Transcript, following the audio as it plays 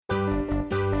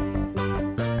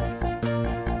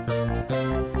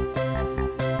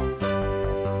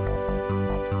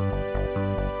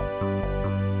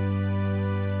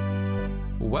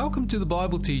Welcome to the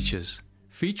Bible Teachers,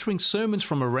 featuring sermons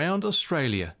from around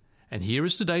Australia. And here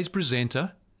is today's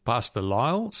presenter, Pastor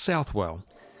Lyle Southwell.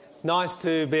 It's nice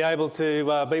to be able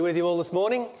to be with you all this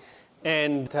morning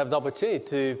and to have the opportunity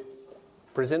to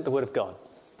present the Word of God.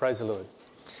 Praise the Lord.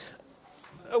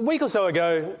 A week or so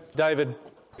ago, David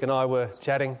and I were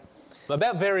chatting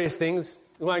about various things.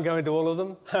 We won't go into all of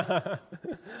them. But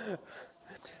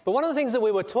one of the things that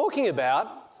we were talking about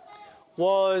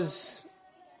was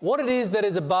what it is that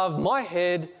is above my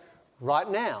head right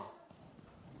now.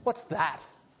 What's that?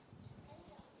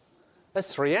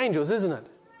 That's three angels, isn't it?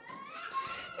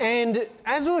 And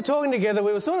as we were talking together,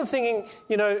 we were sort of thinking,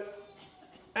 you know,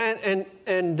 and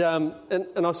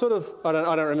I sort of, I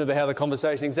don't remember how the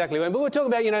conversation exactly went, but we were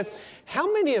talking about, you know,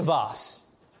 how many of us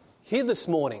here this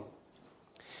morning,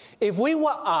 if we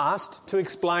were asked to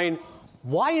explain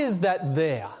why is that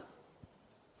there,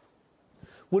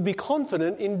 would be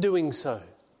confident in doing so?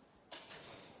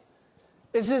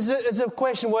 It's a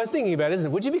question worth thinking about, isn't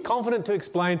it? Would you be confident to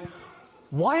explain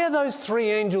why are those three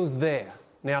angels there?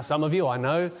 Now, some of you, I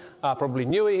know, are probably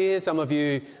newer here. Some of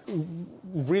you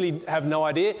really have no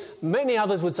idea. Many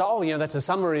others would say, oh, you know, that's a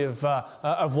summary of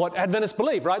what Adventists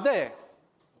believe right there.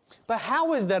 But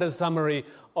how is that a summary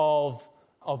of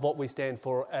what we stand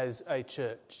for as a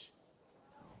church?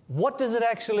 What does it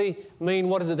actually mean?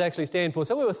 What does it actually stand for?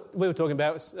 So we were talking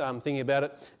about, thinking about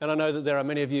it, and I know that there are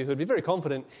many of you who would be very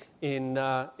confident in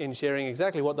sharing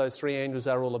exactly what those three angels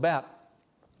are all about.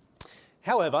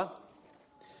 However,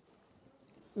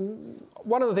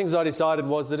 one of the things I decided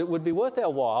was that it would be worth our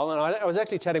while, and I was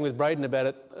actually chatting with Braden about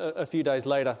it a few days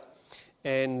later,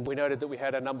 and we noted that we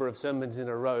had a number of sermons in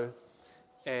a row,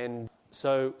 and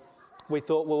so we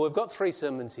thought, well, we've got three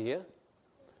sermons here.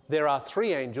 There are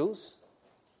three angels.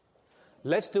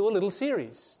 Let's do a little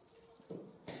series.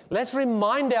 Let's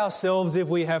remind ourselves, if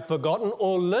we have forgotten,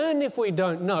 or learn if we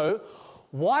don't know,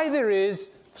 why there is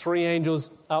three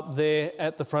angels up there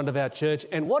at the front of our church,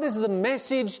 and what is the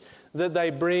message that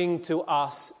they bring to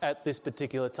us at this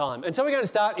particular time. And so we're going to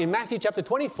start in Matthew chapter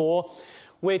 24,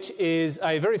 which is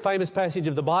a very famous passage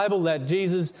of the Bible that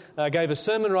Jesus gave a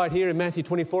sermon right here in Matthew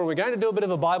 24. And we're going to do a bit of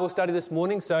a Bible study this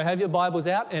morning, so have your Bibles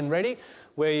out and ready.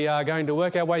 We are going to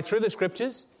work our way through the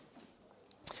Scriptures.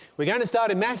 We're going to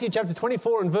start in Matthew chapter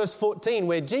 24 and verse 14,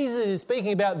 where Jesus is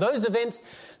speaking about those events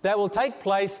that will take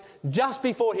place just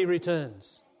before he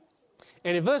returns.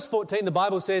 And in verse 14, the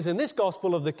Bible says, "And this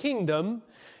gospel of the kingdom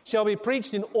shall be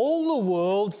preached in all the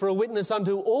world for a witness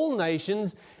unto all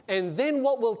nations, and then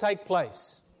what will take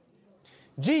place?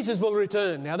 Jesus will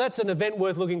return." Now that's an event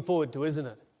worth looking forward to, isn't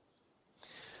it?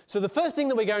 So the first thing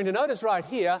that we're going to notice right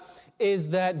here is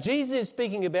that Jesus is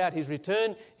speaking about his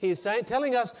return. He is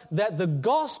telling us that the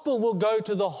gospel will go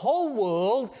to the whole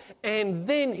world and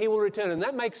then he will return. And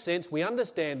that makes sense. We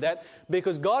understand that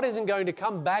because God isn't going to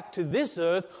come back to this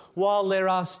earth while there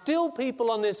are still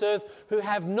people on this earth who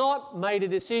have not made a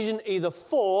decision either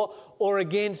for or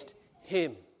against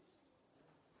him.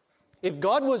 If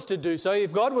God was to do so,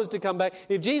 if God was to come back,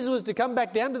 if Jesus was to come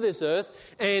back down to this earth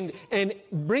and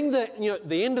bring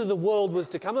the end of the world was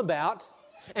to come about,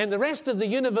 and the rest of the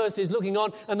universe is looking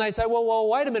on, and they say, well,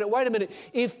 wait a minute.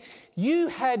 If you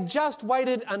had just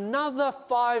waited another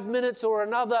 5 minutes or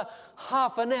another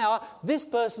half an hour, this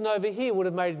person over here would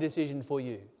have made a decision for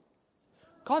you.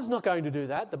 God's not going to do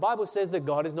that. The Bible says that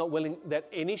God is not willing that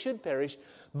any should perish,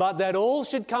 but that all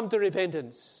should come to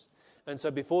repentance. And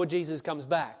so before Jesus comes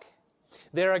back,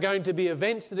 there are going to be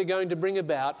events that are going to bring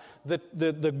about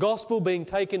the gospel being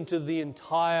taken to the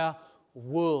entire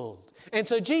world. And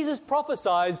so Jesus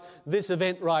prophesies this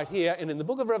event right here, and in the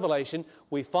book of Revelation,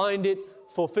 we find it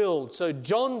fulfilled. So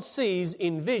John sees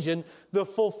in vision the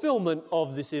fulfillment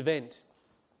of this event.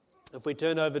 If we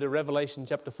turn over to Revelation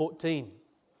chapter 14.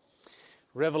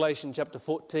 Revelation chapter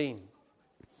 14.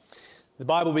 The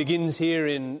Bible begins here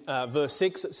in verse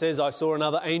 6. It says, "I saw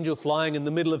another angel flying in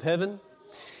the middle of heaven,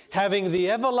 having the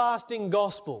everlasting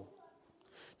gospel,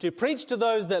 to preach to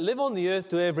those that live on the earth,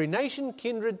 to every nation,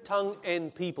 kindred, tongue,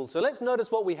 and people." So let's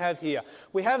notice what we have here.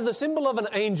 We have the symbol of an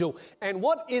angel. And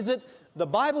what is it the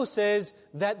Bible says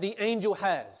that the angel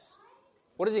has?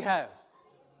 What does he have?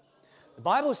 The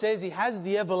Bible says he has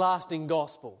the everlasting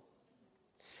gospel.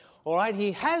 All right,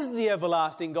 he has the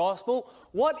everlasting gospel.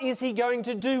 What is he going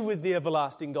to do with the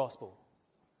everlasting gospel?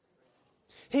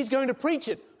 He's going to preach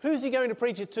it. Who's he going to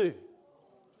preach it to?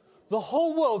 The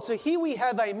whole world. So here we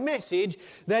have a message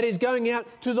that is going out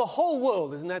to the whole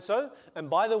world. Isn't that so? And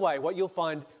by the way, what you'll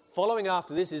find following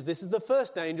after this is the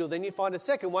first angel, then you find a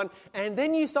second one, and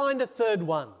then you find a third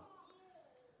one.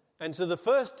 And so the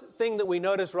first thing that we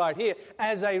notice right here,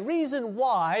 as a reason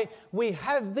why we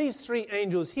have these three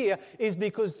angels here, is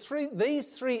because these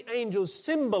three angels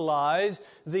symbolize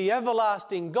the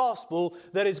everlasting gospel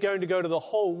that is going to go to the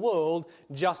whole world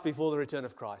just before the return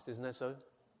of Christ. Isn't that so?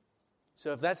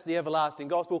 So if that's the everlasting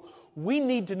gospel, we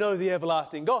need to know the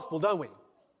everlasting gospel, don't we?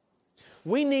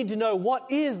 We need to know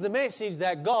what is the message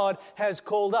that God has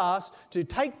called us to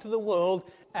take to the world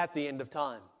at the end of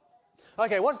time.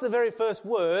 Okay, what's the very first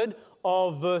word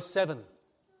of verse 7?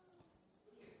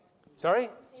 Sorry?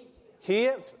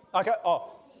 Here? Okay,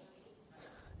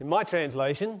 in my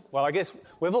translation, well, I guess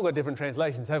we've all got different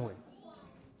translations, haven't we?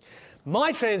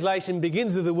 My translation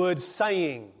begins with the word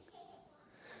saying.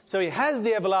 So he has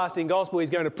the everlasting gospel. He's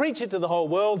going to preach it to the whole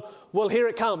world. Well, here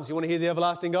it comes. You want to hear the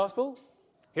everlasting gospel?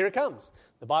 Here it comes.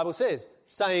 The Bible says,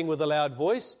 saying with a loud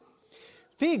voice,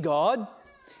 "Fear God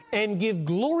and give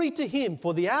glory to him,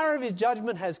 for the hour of his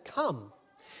judgment has come,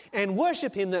 and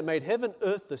worship him that made heaven,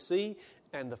 earth, the sea,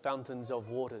 and the fountains of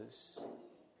waters."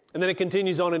 And then it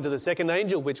continues on into the second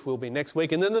angel, which will be next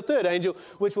week, and then the third angel,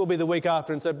 which will be the week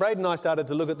after. And so Braden and I started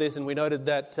to look at this, and we noted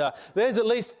that there's at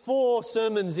least 4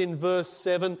 sermons in verse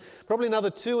 7, probably another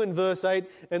 2 in verse 8,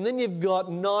 and then you've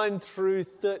got 9 through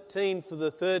 13 for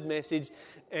the third message.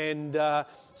 And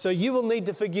so you will need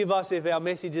to forgive us if our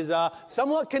messages are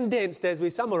somewhat condensed as we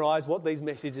summarize what these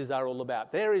messages are all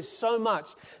about. There is so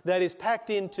much that is packed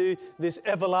into this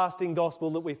everlasting gospel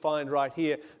that we find right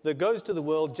here that goes to the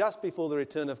world just before the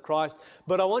return of Christ.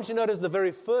 But I want you to notice the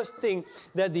very first thing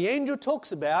that the angel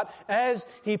talks about as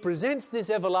he presents this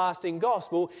everlasting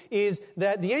gospel is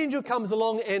that the angel comes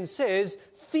along and says,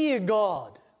 "Fear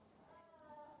God."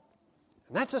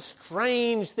 And that's a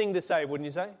strange thing to say, wouldn't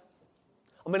you say?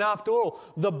 I mean, after all,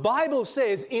 the Bible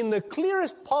says in the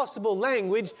clearest possible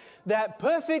language that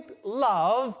perfect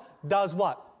love does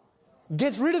what?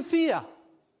 Gets rid of fear.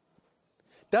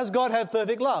 Does God have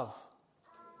perfect love?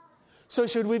 So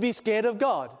should we be scared of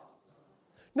God?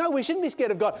 No, we shouldn't be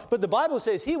scared of God. But the Bible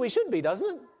says here we should be, doesn't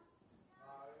it?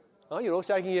 Oh, you're all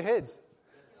shaking your heads.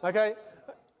 Okay.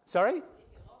 Sorry?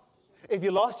 If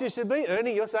you're lost, you should be.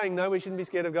 Ernie, you're saying no, we shouldn't be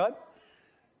scared of God?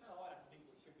 No, I don't think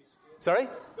we should be scared. Sorry?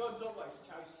 God's always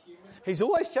chased humans. He's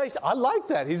always chased, I like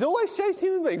that. He's always chased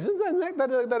human beings. Isn't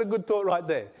that a good thought right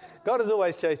there? God has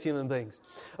always chased human beings.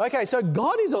 Okay, so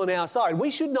God is on our side. We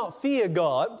should not fear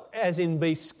God, as in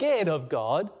be scared of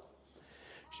God,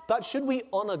 but should we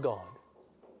honour God?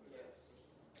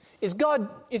 Is God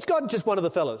just one of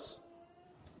the fellas?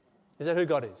 Is that who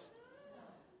God is?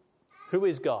 Who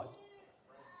is God?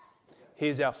 He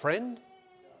is our friend.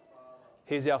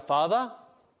 He is our Father.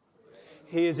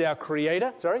 He is our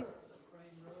Creator. Sorry?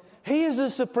 He is the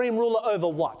supreme ruler over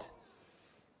what?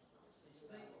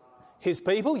 His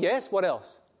people, yes. What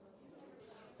else?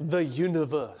 The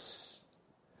universe.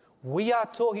 We are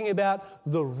talking about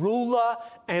the ruler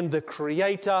and the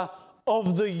creator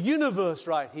of the universe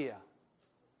right here.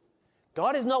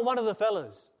 God is not one of the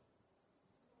fellas.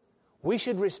 We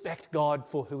should respect God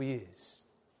for who He is.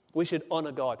 We should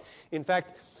honour God. In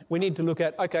fact, we need to look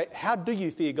at, okay, how do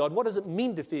you fear God? What does it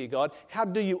mean to fear God? How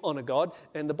do you honour God?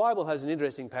 And the Bible has an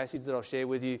interesting passage that I'll share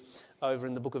with you over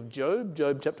in the book of Job,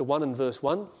 Job chapter 1 and verse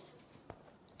 1.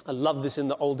 I love this in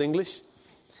the Old English.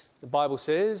 The Bible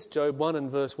says, Job 1 and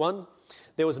verse 1,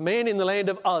 "There was a man in the land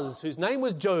of Uz whose name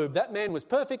was Job. That man was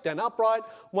perfect and upright,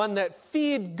 one that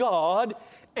feared God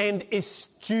and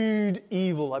eschewed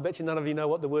evil." I bet you none of you know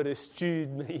what the word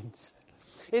eschewed means.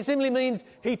 It simply means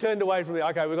he turned away from it.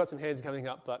 Okay, we've got some hands coming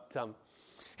up, but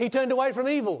he turned away from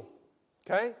evil.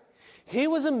 Okay? Here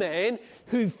was a man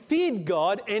who feared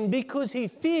God, and because he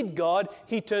feared God,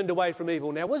 he turned away from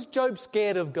evil. Now, was Job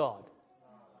scared of God?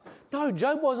 No,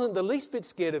 Job wasn't the least bit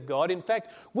scared of God. In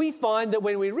fact, we find that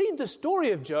when we read the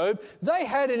story of Job, they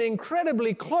had an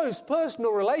incredibly close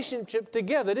personal relationship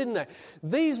together, didn't they?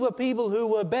 These were people who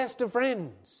were best of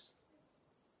friends.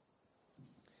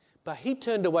 But he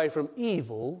turned away from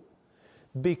evil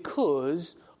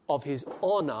because of his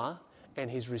honour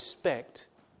and his respect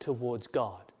towards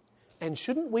God. And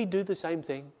shouldn't we do the same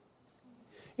thing?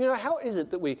 You know, how is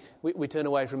it that we turn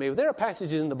away from evil? There are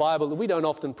passages in the Bible that we don't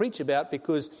often preach about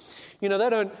because, you know, they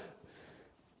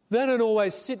don't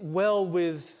always sit well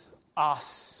with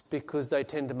us because they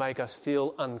tend to make us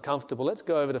feel uncomfortable. Let's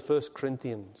go over to 1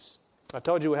 Corinthians. I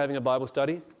told you we're having a Bible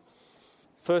study.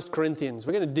 1 Corinthians.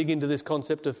 We're going to dig into this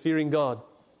concept of fearing God.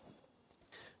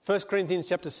 1 Corinthians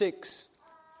chapter 6.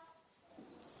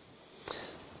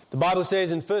 The Bible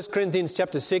says in 1 Corinthians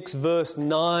chapter 6 verse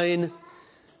 9,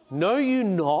 "Know you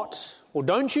not, or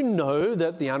don't you know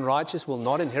that the unrighteous will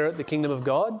not inherit the kingdom of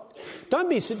God? Don't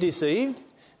be deceived.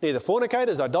 neither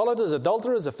fornicators, idolaters,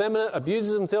 adulterers, effeminate,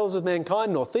 abusers themselves with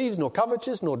mankind, nor thieves, nor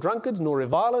covetous, nor drunkards, nor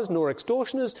revilers, nor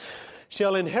extortioners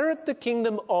shall inherit the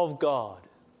kingdom of God.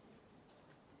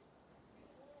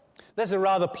 That's a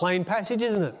rather plain passage,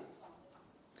 isn't it?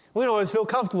 We don't always feel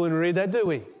comfortable when we read that, do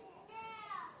we?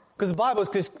 Because the Bible is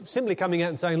just simply coming out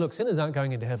and saying, look, sinners aren't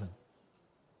going into heaven.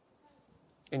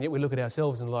 And yet we look at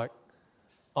ourselves and like,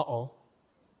 uh-oh,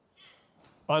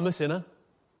 I'm a sinner.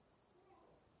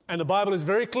 And the Bible is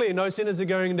very clear, no sinners are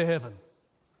going into heaven.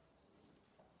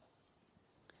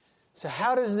 So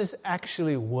how does this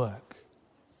actually work?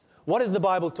 What is the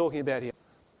Bible talking about here?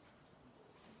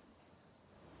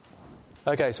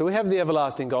 Okay, so we have the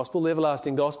everlasting gospel. The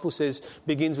everlasting gospel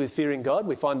begins with fearing God.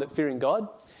 We find that fearing God,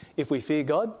 if we fear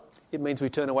God, it means we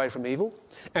turn away from evil.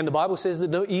 And the Bible says that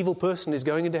no evil person is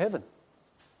going into heaven.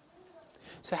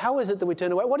 So how is it that we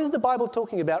turn away? What is the Bible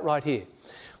talking about right here?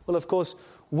 Well, of course,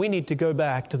 we need to go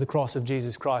back to the cross of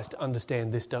Jesus Christ to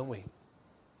understand this, don't we?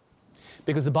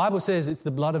 Because the Bible says it's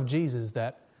the blood of Jesus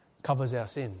that covers our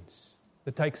sins,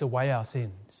 that takes away our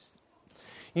sins.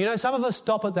 You know, some of us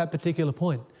stop at that particular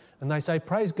point and they say,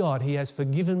 praise God, He has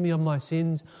forgiven me of my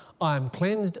sins. I am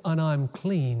cleansed and I am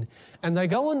clean. And they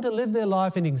go on to live their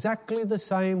life in exactly the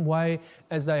same way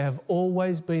as they have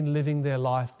always been living their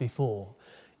life before.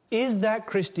 Is that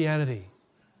Christianity?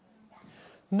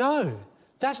 No,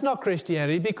 that's not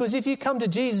Christianity, because if you come to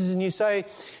Jesus and you say,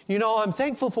 you know, I'm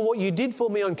thankful for what you did for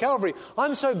me on Calvary.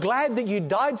 I'm so glad that you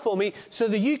died for me so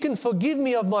that you can forgive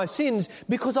me of my sins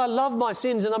because I love my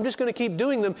sins and I'm just going to keep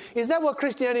doing them. Is that what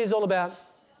Christianity is all about?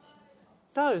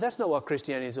 No, that's not what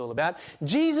Christianity is all about.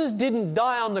 Jesus didn't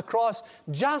die on the cross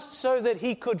just so that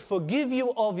He could forgive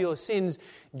you of your sins.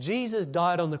 Jesus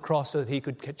died on the cross so that He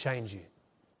could change you.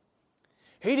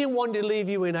 He didn't want to leave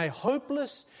you in a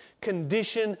hopeless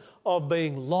condition of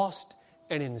being lost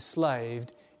and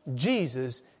enslaved.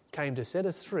 Jesus came to set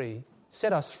us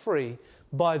free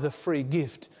by the free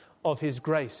gift of His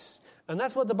grace. And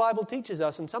that's what the Bible teaches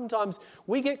us. And sometimes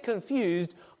we get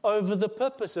confused over the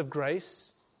purpose of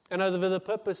grace and over the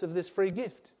purpose of this free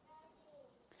gift.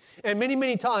 And many,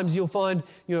 many times you'll find,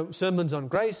 sermons on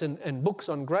grace and books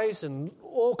on grace and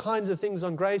all kinds of things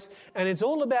on grace. And it's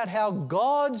all about how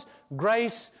God's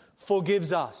grace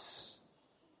forgives us.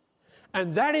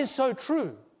 And that is so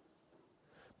true.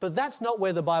 But that's not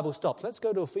where the Bible stops. Let's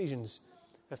go to Ephesians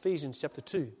chapter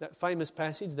 2, that famous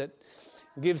passage that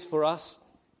gives for us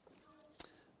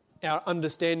our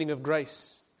understanding of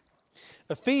grace.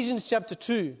 Ephesians chapter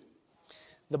 2,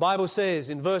 the Bible says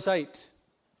in verse 8,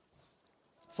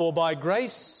 for by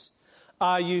grace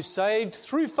are you saved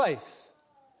through faith.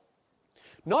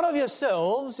 Not of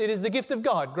yourselves, it is the gift of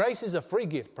God. Grace is a free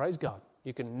gift, praise God.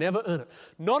 You can never earn it.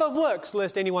 Not of works,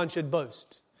 lest anyone should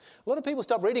boast. A lot of people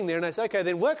stop reading there and they say, okay,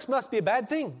 then works must be a bad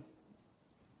thing.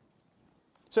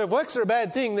 So if works are a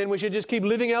bad thing, then we should just keep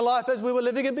living our life as we were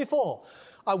living it before.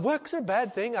 Are works a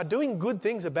bad thing? Are doing good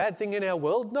things a bad thing in our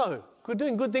world? No.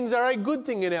 Doing good things are a good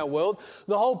thing in our world.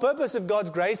 The whole purpose of God's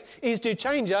grace is to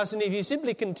change us. And if you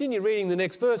simply continue reading the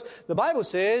next verse, the Bible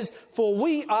says, for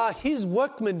we are His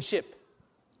workmanship.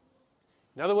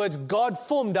 In other words, God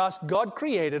formed us, God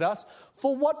created us.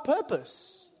 For what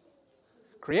purpose?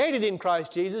 Created in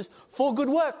Christ Jesus for good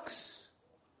works.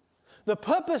 The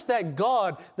purpose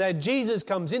that Jesus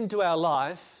comes into our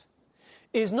life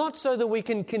is not so that we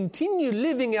can continue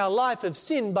living our life of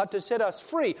sin, but to set us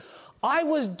free. I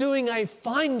was doing a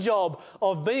fine job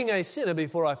of being a sinner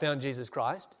before I found Jesus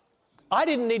Christ. I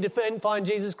didn't need to find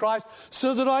Jesus Christ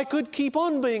so that I could keep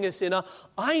on being a sinner.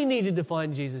 I needed to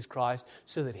find Jesus Christ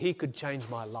so that He could change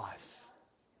my life.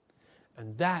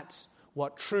 And that's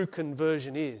what true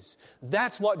conversion is.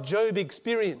 That's what Job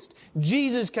experienced.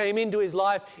 Jesus came into his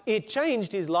life. It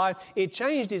changed his life. It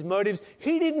changed his motives.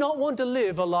 He did not want to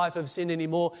live a life of sin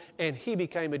anymore, and he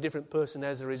became a different person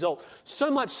as a result.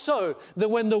 So much so that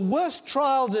when the worst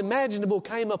trials imaginable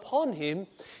came upon him,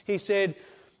 he said,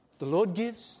 the Lord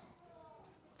gives,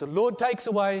 the Lord takes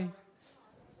away.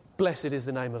 Blessed is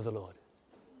the name of the Lord.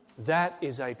 That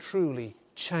is a truly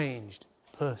changed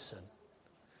person.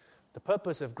 The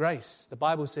purpose of grace, the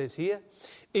Bible says here,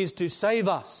 is to save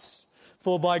us.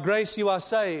 For by grace you are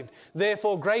saved.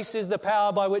 Therefore, grace is the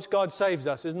power by which God saves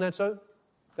us. Isn't that so?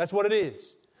 That's what it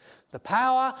is. The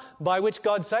power by which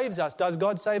God saves us. Does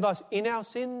God save us in our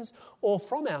sins or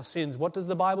from our sins? What does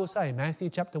the Bible say? Matthew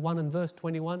chapter 1 and verse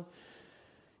 21.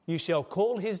 You shall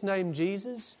call His name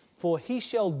Jesus, for He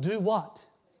shall do what?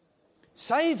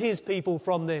 Save His people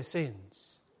from their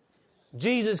sins.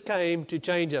 Jesus came to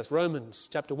change us. Romans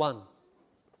chapter 1.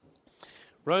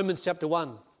 Romans chapter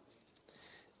 1.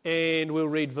 And we'll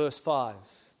read verse 5.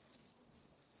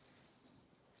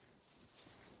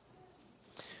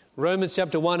 Romans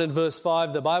chapter 1 and verse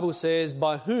 5, the Bible says,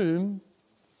 by whom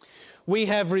we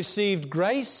have received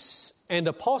grace and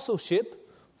apostleship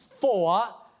for,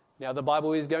 now the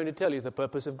Bible is going to tell you the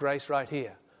purpose of grace right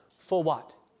here. For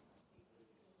what?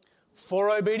 For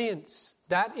obedience.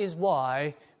 That is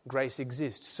why grace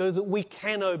exists, so that we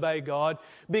can obey God,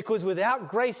 because without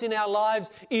grace in our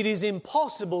lives, it is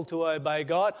impossible to obey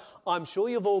God. I'm sure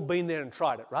you've all been there and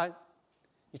tried it, right?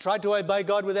 You tried to obey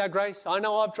God without grace? I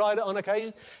know I've tried it on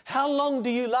occasion. How long do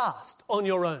you last on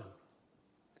your own?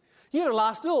 You don't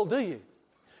last at all, do you?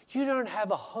 You don't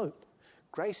have a hope.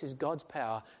 Grace is God's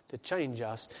power to change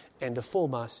us and to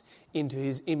form us into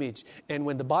His image. And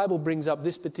when the Bible brings up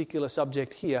this particular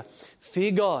subject here,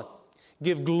 fear God,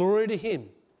 give glory to Him,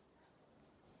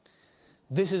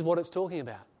 this is what it's talking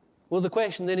about. Well, the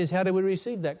question then is, how do we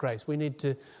receive that grace? We need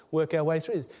to work our way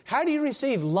through this. How do you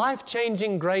receive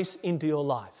life-changing grace into your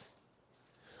life?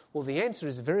 Well, the answer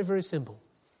is very, very simple.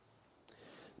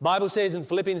 The Bible says in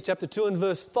Philippians chapter 2 and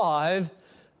verse 5,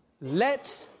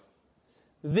 let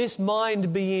this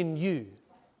mind be in you,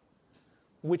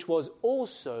 which was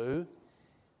also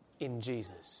in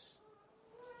Jesus.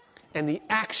 And the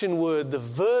action word, the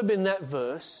verb in that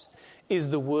verse, is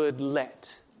the word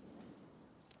let.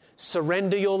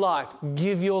 Surrender your life.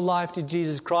 Give your life to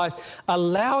Jesus Christ.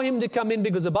 Allow Him to come in,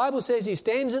 because the Bible says He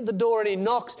stands at the door and He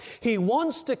knocks. He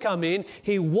wants to come in.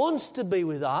 He wants to be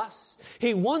with us.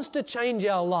 He wants to change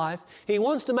our life. He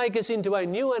wants to make us into a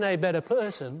new and a better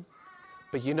person.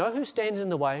 But you know who stands in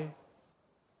the way?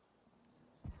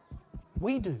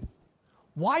 We do.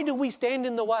 Why do we stand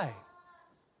in the way?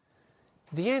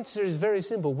 The answer is very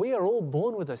simple. We are all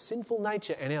born with a sinful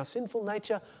nature, and our sinful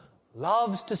nature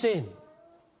loves to sin.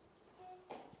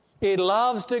 It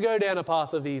loves to go down a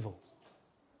path of evil.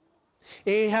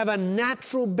 It have a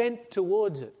natural bent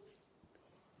towards it.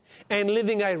 And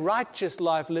living a righteous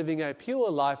life, living a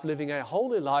pure life, living a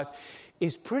holy life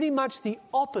is pretty much the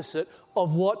opposite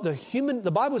of what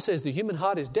the Bible says the human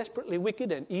heart is desperately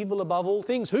wicked and evil above all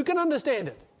things. Who can understand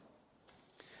it?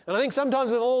 And I think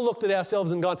sometimes we've all looked at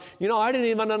ourselves and gone, I didn't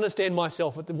even understand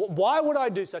myself. Why would I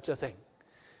do such a thing?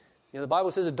 The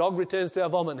Bible says a dog returns to our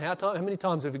vomit. And how many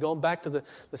times have we gone back to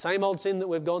the same old sin that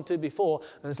we've gone to before?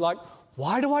 And it's like,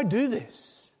 why do I do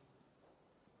this?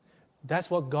 That's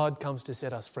what God comes to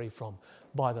set us free from,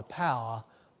 by the power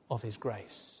of His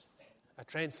grace. A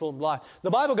transformed life. The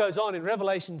Bible goes on in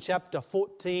Revelation chapter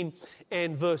 14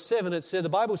 and verse 7. The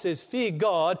Bible says, fear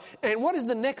God. And what is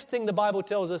the next thing the Bible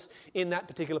tells us in that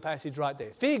particular passage right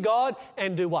there? Fear God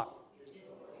and do what?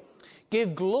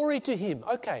 Give glory to Him.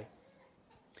 Okay.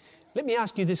 Let me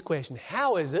ask you this question.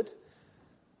 How is it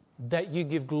that you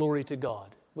give glory to God?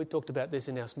 We talked about this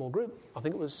in our small group. I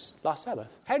think it was last Sabbath.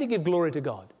 How do you give glory to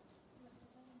God?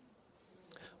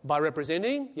 By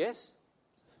representing, yes?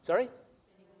 Sorry?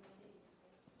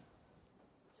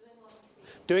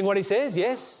 Doing what He says,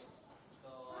 yes?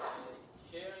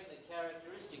 Sharing the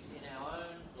characteristics in our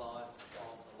own life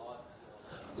of the life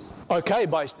of God.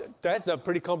 Okay, that's a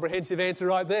pretty comprehensive answer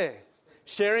right there.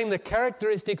 Sharing the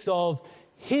characteristics of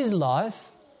His life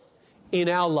in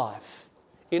our life.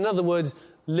 In other words,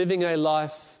 living a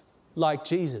life like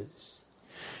Jesus.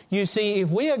 You see, if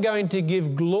we are going to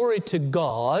give glory to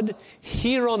God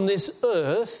here on this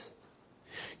earth,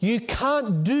 you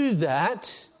can't do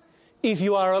that if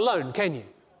you are alone, can you?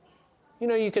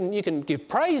 You can give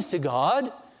praise to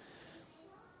God,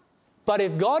 but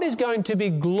if God is going to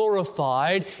be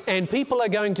glorified and people are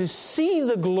going to see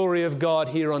the glory of God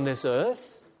here on this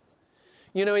earth,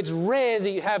 it's rare that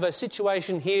you have a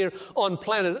situation here on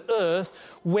planet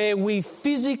Earth where we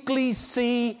physically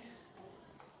see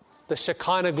the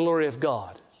Shekinah glory of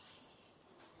God.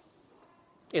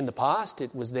 In the past,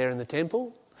 it was there in the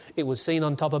temple. It was seen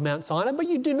on top of Mount Sinai, but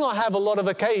you do not have a lot of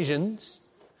occasions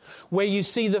where you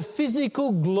see the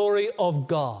physical glory of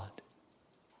God.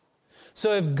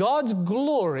 So if God's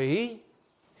glory,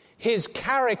 His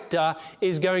character,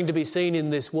 is going to be seen in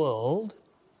this world,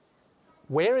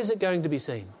 where is it going to be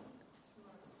seen?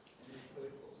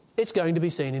 It's going to be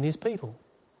seen in His people.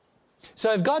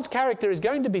 So if God's character is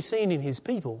going to be seen in His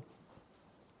people,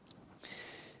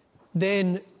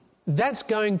 then that's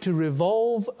going to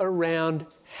revolve around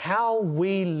how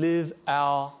we live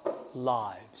our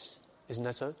lives. Isn't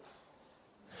that so?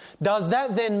 Does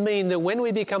that then mean that when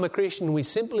we become a Christian, we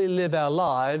simply live our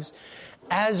lives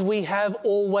as we have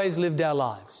always lived our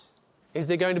lives? Is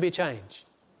there going to be a change?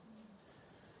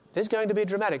 There's going to be a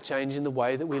dramatic change in the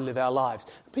way that we live our lives.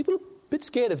 People are a bit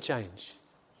scared of change.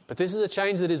 But this is a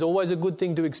change that is always a good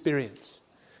thing to experience.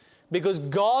 Because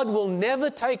God will never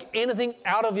take anything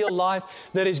out of your life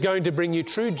that is going to bring you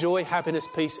true joy, happiness,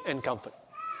 peace and comfort.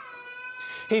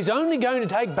 He's only going to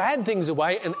take bad things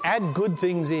away and add good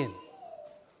things in.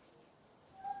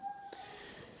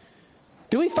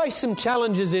 Do we face some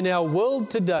challenges in our world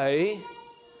today?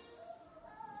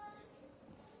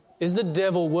 Is the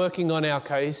devil working on our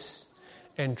case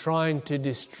and trying to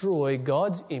destroy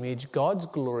God's image, God's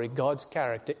glory, God's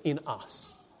character in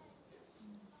us?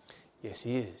 Yes,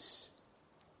 he is.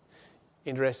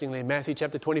 Interestingly, in Matthew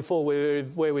chapter 24,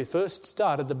 where we first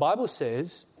started, the Bible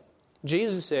says,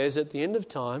 Jesus says at the end of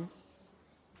time,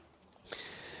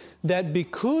 that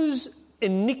because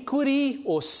iniquity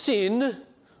or sin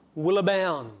will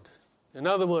abound. In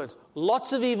other words,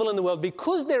 lots of evil in the world.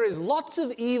 Because there is lots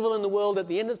of evil in the world at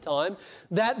the end of time,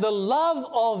 that the love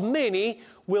of many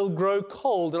will grow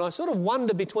cold. And I sort of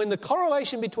wonder between the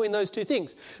correlation between those two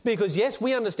things. Because yes,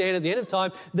 we understand at the end of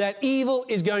time that evil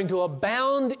is going to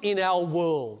abound in our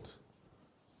world.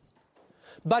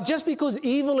 But just because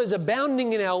evil is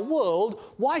abounding in our world,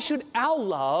 why should our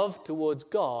love towards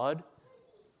God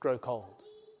grow cold?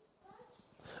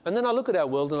 And then I look at our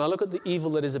world and I look at the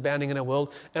evil that is abounding in our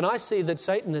world, and I see that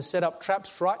Satan has set up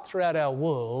traps right throughout our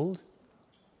world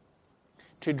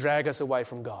to drag us away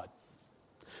from God,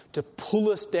 to pull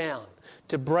us down,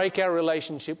 to break our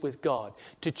relationship with God,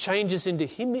 to change us into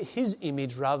His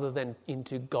image rather than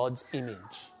into God's image.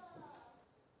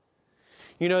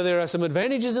 You know, there are some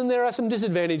advantages and there are some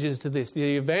disadvantages to this.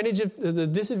 The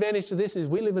disadvantage to this is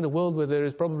we live in a world where there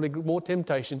is probably more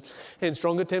temptation and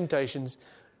stronger temptations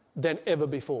than ever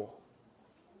before.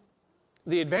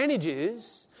 The advantage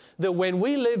is that when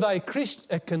we live a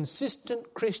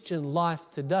consistent Christian life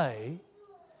today,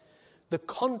 the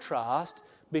contrast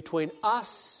between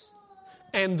us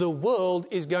and the world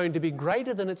is going to be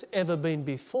greater than it's ever been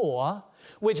before,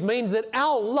 which means that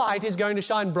our light is going to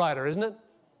shine brighter, isn't it?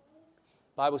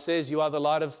 The Bible says you are the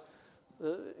light of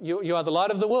you are the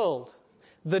light of the world.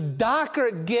 The darker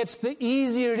it gets, the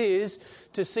easier it is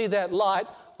to see that light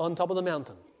on top of the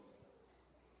mountain.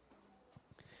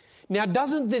 Now,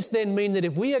 doesn't this then mean that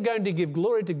if we are going to give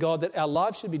glory to God, that our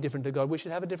lives should be different to God? We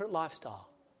should have a different lifestyle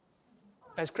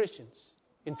as Christians.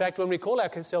 In fact, when we call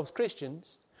ourselves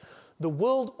Christians, the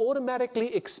world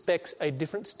automatically expects a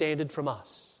different standard from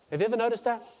us. Have you ever noticed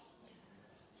that?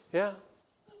 Yeah.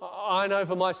 I know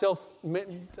for myself,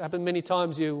 it's happened many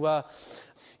times. You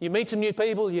meet some new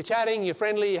people, you're chatting, you're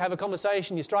friendly, you have a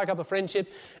conversation, you strike up a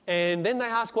friendship, and then they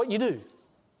ask what you do.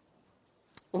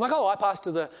 I'm like, I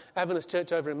pastor the Adventist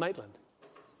church over in Maitland.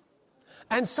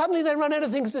 And suddenly they run out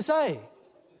of things to say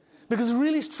because we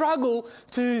really struggle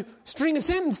to string a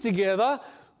sentence together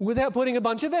without putting a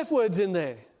bunch of F words in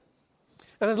there.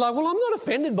 And it's like, well, I'm not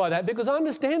offended by that because I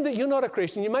understand that you're not a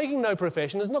Christian, you're making no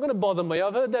profession, it's not going to bother me.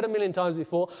 I've heard that a million times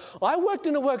before. I worked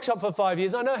in a workshop for 5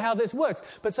 years, I know how this works.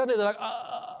 But suddenly they're like,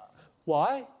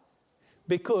 why?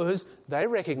 Because they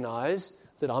recognise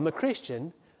that I'm a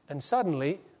Christian and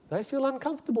suddenly they feel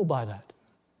uncomfortable by that.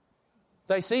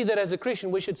 They see that as a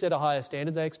Christian we should set a higher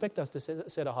standard. They expect us to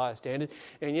set a higher standard.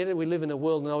 And yet we live in a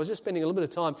world, and I was just spending a little bit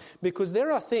of time, because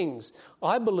there are things,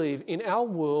 I believe, in our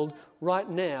world right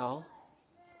now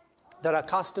that are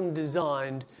custom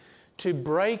designed to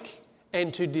break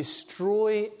and to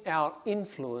destroy our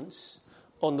influence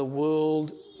on the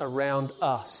world around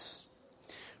us.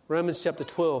 Romans chapter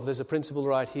 12, there's a principle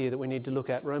right here that we need to look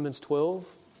at. Romans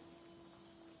 12.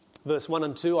 Verse 1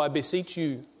 and 2, I beseech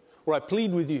you, or I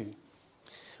plead with you,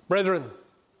 brethren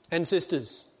and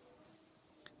sisters,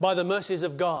 by the mercies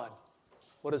of God.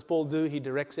 What does Paul do? He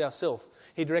directs our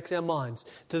minds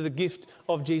to the gift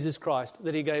of Jesus Christ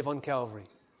that He gave on Calvary.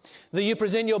 That you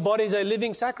present your bodies a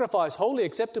living sacrifice, wholly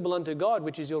acceptable unto God,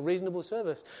 which is your reasonable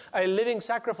service. A living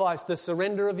sacrifice, the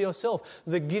surrender of yourself,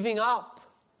 the giving up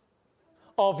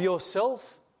of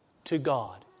yourself to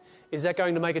God. Is that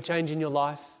going to make a change in your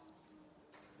life?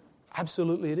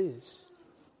 Absolutely it is.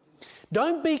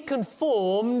 Don't be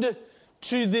conformed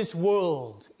to this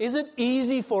world. Is it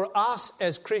easy for us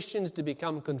as Christians to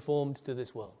become conformed to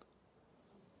this world?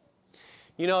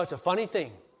 You know, it's a funny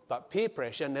thing, but peer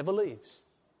pressure never leaves.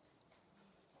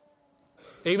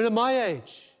 Even at my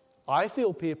age, I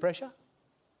feel peer pressure.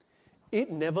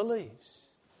 It never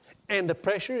leaves. And the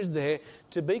pressure is there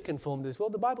to be conformed to this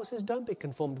world. The Bible says don't be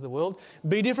conformed to the world.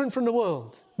 Be different from the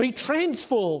world. Be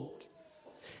transformed.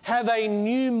 Have a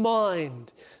new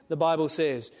mind, the Bible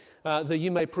says, that you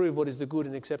may prove what is the good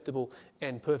and acceptable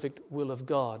and perfect will of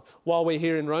God. While we're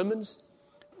here in Romans,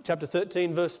 chapter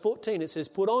 13, verse 14, it says,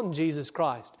 put on Jesus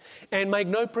Christ and make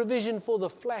no provision for the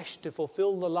flesh to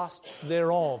fulfill the lusts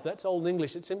thereof. That's Old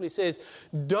English. It simply says,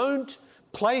 don't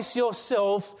place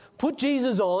yourself, put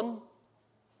Jesus on,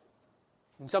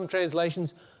 in some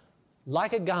translations,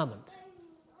 like a garment.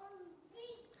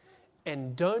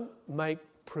 And don't make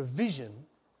provision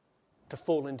to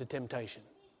fall into temptation.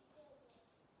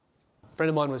 A friend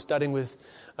of mine was studying with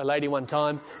a lady one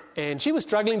time, and she was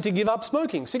struggling to give up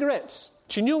smoking cigarettes.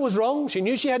 She knew it was wrong. She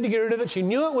knew she had to get rid of it. She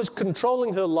knew it was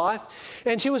controlling her life,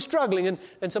 and she was struggling.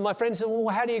 And so my friend said, well,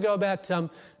 how do you go about,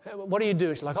 what do you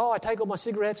do? She's like, I take all my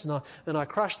cigarettes and I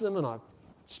crush them and I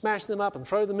smash them up and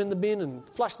throw them in the bin and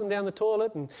flush them down the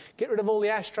toilet and get rid of all the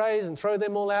ashtrays and throw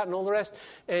them all out and all the rest.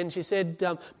 And she said,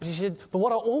 but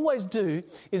what I always do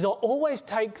is I always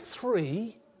take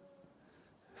 3,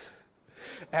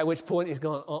 at which point he's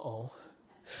gone,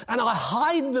 and I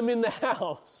hide them in the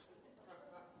house.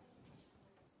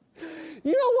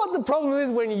 You know what the problem is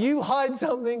when you hide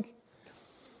something?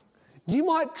 You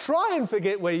might try and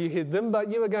forget where you hid them,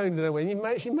 but you are going to know when. You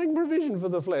should make provision for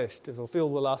the flesh to fulfill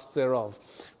the lusts thereof.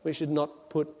 We should not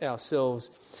put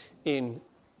ourselves in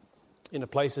a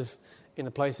place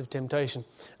of temptation.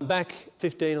 Back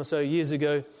 15 or so years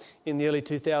ago, in the early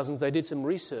 2000s, they did some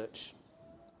research.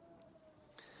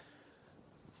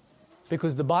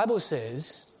 Because the Bible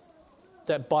says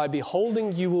that by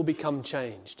beholding you will become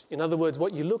changed. In other words,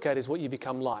 what you look at is what you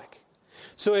become like.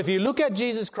 So if you look at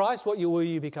Jesus Christ, what will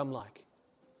you become like?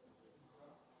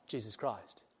 Jesus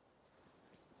Christ.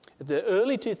 At the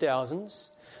early 2000s,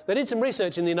 they did some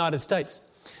research in the United States.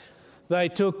 They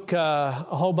took a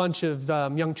whole bunch of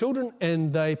young children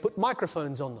and they put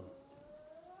microphones on them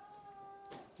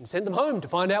and sent them home to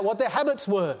find out what their habits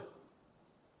were.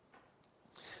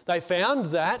 They found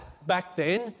that back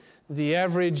then, the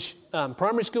average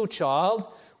primary school child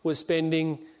was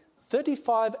spending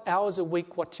 35 hours a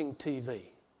week watching TV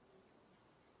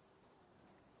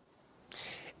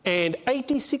and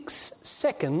 86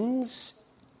 seconds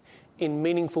in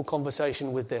meaningful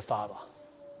conversation with their father.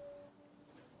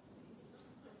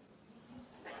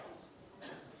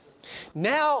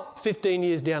 Now, 15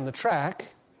 years down the track,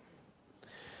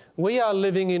 we are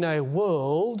living in a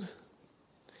world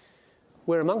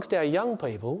where amongst our young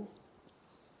people,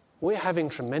 we're having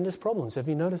tremendous problems. Have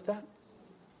you noticed that?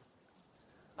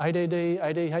 ADD,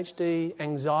 ADHD,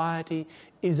 anxiety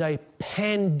is a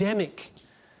pandemic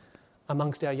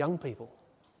amongst our young people.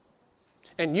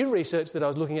 And new research that I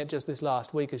was looking at just this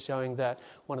last week is showing that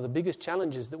one of the biggest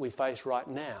challenges that we face right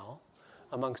now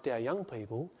amongst our young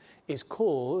people is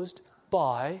caused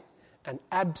by an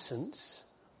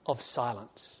absence of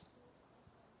silence.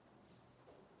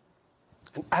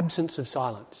 An absence of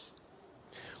silence.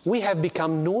 We have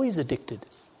become noise addicted.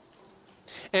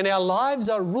 And our lives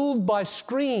are ruled by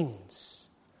screens.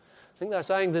 I think they're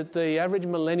saying that the average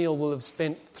millennial will have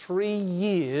spent 3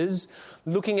 years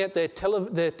looking at their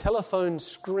telephone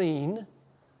screen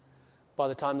by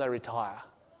the time they retire.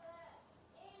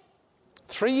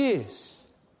 3 years.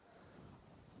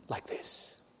 Like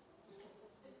this.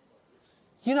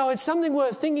 You know, it's something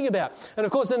worth thinking about. And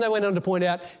of course, then they went on to point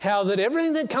out how that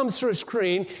everything that comes through a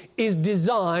screen is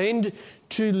designed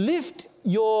to lift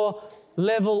your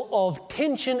level of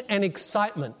tension and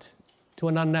excitement to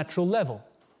an unnatural level.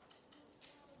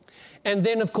 And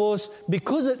then, of course,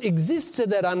 because it exists at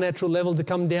that unnatural level, to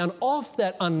come down off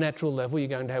that unnatural level, you're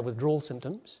going to have withdrawal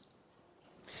symptoms.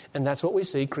 And that's what we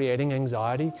see creating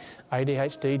anxiety,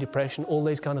 ADHD, depression, all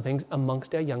these kind of things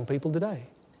amongst our young people today.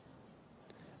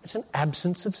 It's an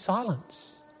absence of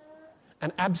silence,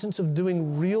 an absence of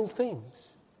doing real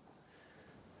things.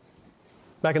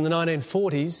 Back in the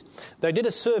 1940s, they did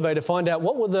a survey to find out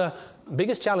what were the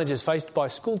biggest challenges faced by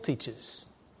school teachers.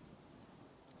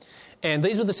 And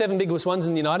these were the 7 biggest ones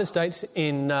in the United States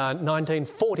in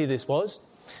 1940, this was.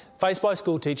 Faced by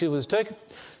school teachers was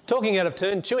talking out of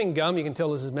turn, chewing gum, you can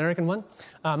tell this is an American one,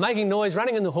 making noise,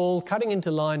 running in the hall, cutting into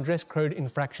line, dress code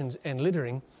infractions and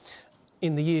littering.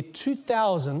 In the year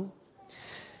 2000,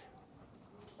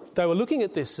 they were looking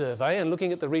at this survey and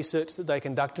looking at the research that they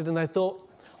conducted, and they thought,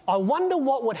 I wonder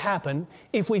what would happen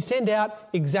if we send out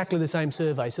exactly the same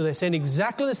survey. So they sent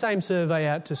exactly the same survey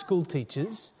out to school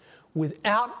teachers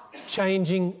without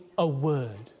changing a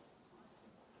word.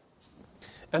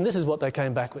 And this is what they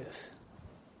came back with.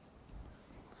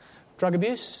 Drug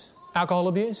abuse, alcohol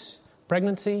abuse,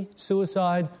 pregnancy,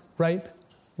 suicide, rape,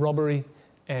 robbery,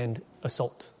 and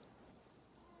assault.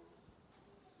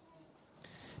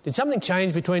 Did something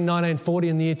change between 1940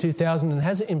 and the year 2000, and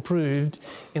has it improved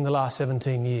in the last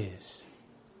 17 years?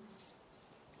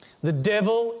 The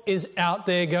devil is out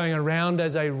there going around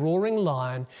as a roaring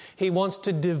lion. He wants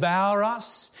to devour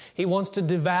us. He wants to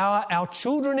devour our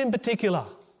children in particular.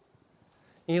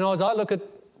 You know, as I look at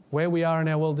where we are in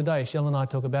our world today, Shell and I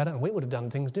talk about it, and we would have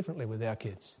done things differently with our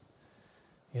kids.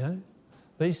 You know,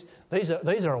 these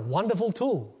are a wonderful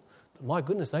tool, but my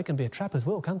goodness, they can be a trap as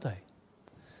well, can't they?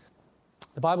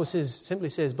 The Bible simply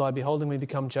says, by beholding we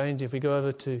become changed. If we go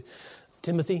over to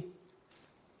Timothy.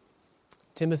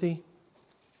 2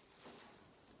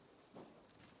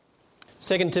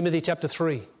 Timothy chapter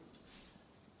 3.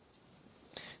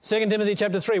 2 Timothy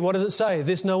chapter 3, what does it say?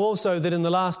 This know also that in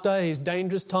the last days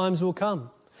dangerous times will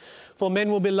come. For men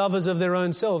will be lovers of their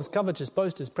own selves, covetous,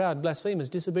 boasters, proud, blasphemers,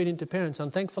 disobedient to parents,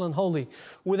 unthankful and unholy,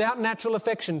 without natural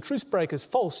affection, truce breakers,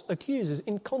 false, accusers,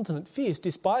 incontinent, fierce,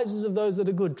 despisers of those that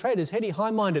are good, traitors, heady,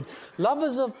 high-minded,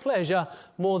 lovers of pleasure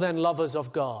more than lovers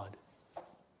of God.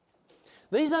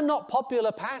 These are not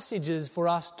popular passages for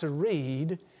us to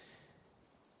read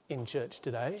in church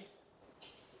today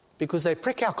because they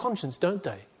prick our conscience, don't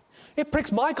they? It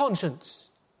pricks my conscience.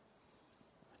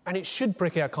 And it should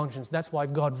prick our conscience. That's why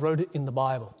God wrote it in the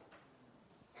Bible.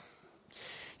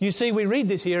 You see, we read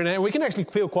this here and we can actually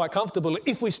feel quite comfortable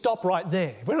if we stop right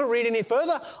there. If we don't read any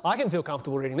further, I can feel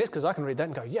comfortable reading this because I can read that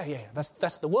and go, yeah,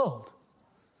 that's the world.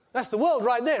 That's the world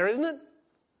right there, isn't it?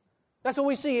 That's what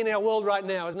we see in our world right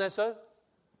now, isn't that so?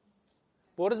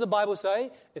 What does the Bible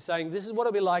say? It's saying this is what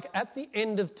it'll be like at the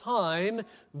end of time.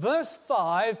 Verse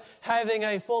 5, having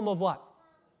a form of what?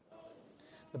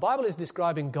 The Bible is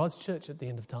describing God's church at the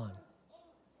end of time.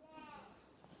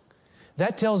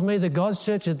 That tells me that God's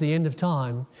church at the end of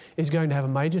time is going to have a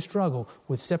major struggle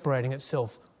with separating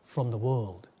itself from the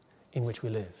world in which we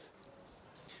live.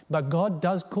 But God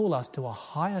does call us to a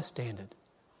higher standard.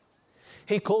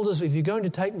 He calls us, if you're going to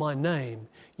take my name,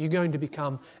 you're going to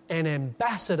become an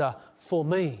ambassador for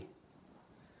me.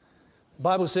 The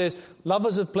Bible says,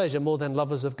 lovers of pleasure more than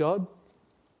lovers of God.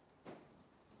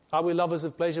 Are we lovers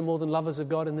of pleasure more than lovers of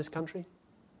God in this country?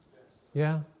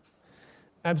 Yeah,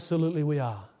 absolutely we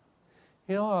are.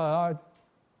 You know, I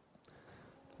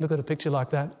look at a picture like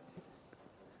that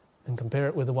and compare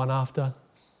it with the one after,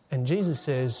 and Jesus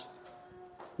says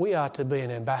we are to be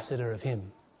an ambassador of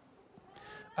Him,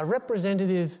 a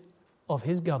representative of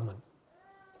His government.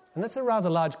 And that's a rather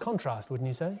large contrast, wouldn't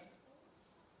you say?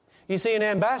 You see, an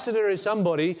ambassador is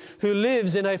somebody who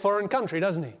lives in a foreign country,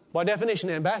 doesn't he? By definition,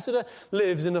 an ambassador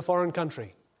lives in a foreign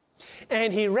country.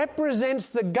 And he represents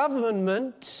the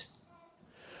government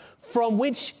from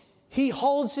which he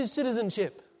holds his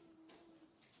citizenship.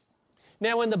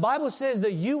 Now, when the Bible says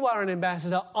that you are an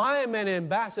ambassador, I am an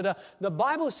ambassador, the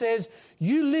Bible says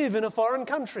you live in a foreign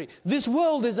country. This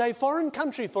world is a foreign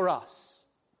country for us.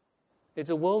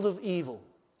 It's a world of evil.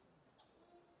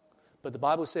 But the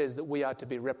Bible says that we are to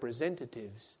be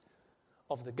representatives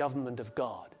of the government of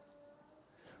God.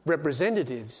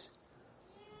 Representatives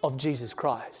of Jesus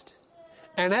Christ.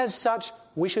 And as such,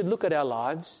 we should look at our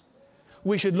lives.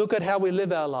 We should look at how we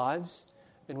live our lives.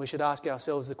 And we should ask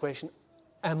ourselves the question,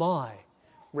 am I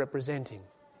representing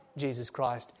Jesus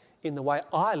Christ in the way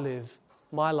I live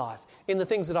my life, in the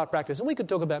things that I practice? And we could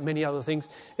talk about many other things.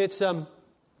 I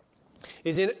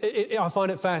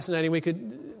find it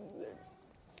fascinating.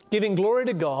 Giving glory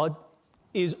to God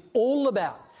is all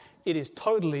about, it is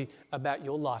totally about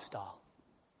your lifestyle.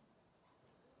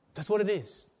 That's what it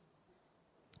is.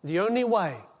 The only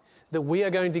way that we are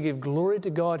going to give glory to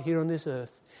God here on this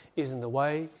earth is in the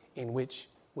way in which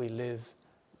we live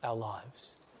our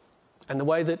lives. And the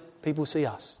way that people see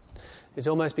us. It's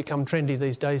almost become trendy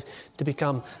these days to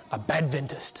become a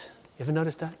Badventist. You ever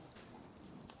noticed that?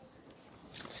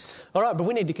 All right, but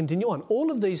we need to continue on.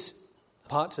 All of these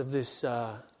parts of this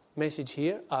message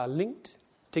here are linked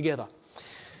together.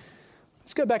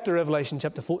 Let's go back to Revelation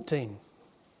chapter 14.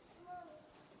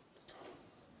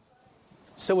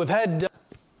 So I've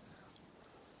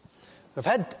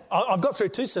got through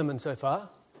 2 sermons so far.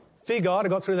 Fear God, I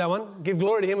got through that one. Give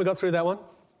glory to Him, we got through that one.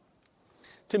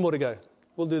 2 more to go.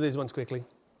 We'll do these ones quickly.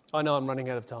 I know I'm running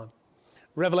out of time.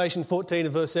 Revelation 14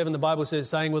 and verse 7, the Bible says,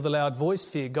 saying with a loud voice,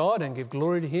 fear God and give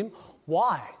glory to Him.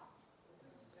 Why?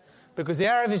 Because the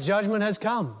hour of His judgment has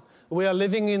come. We are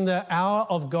living in the hour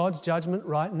of God's judgment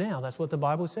right now. That's what the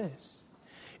Bible says.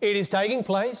 It is taking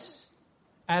place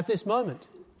at this moment.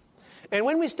 And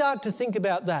when we start to think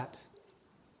about that,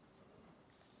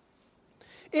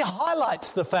 it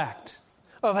highlights the fact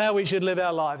of how we should live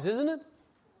our lives, isn't it?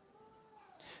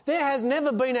 There has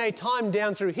never been a time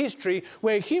down through history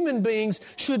where human beings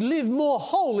should live more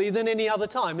holy than any other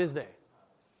time, is there?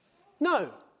 No.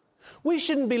 We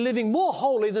shouldn't be living more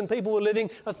holy than people were living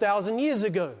 1,000 years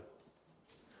ago.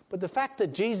 But the fact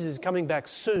that Jesus is coming back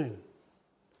soon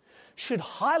should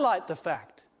highlight the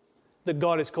fact that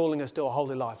God is calling us to a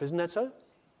holy life. Isn't that so?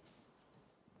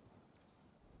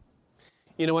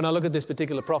 You know, when I look at this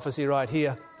particular prophecy right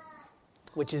here,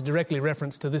 which is directly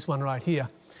referenced to this one right here,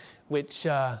 which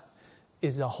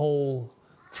is a whole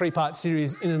 3-part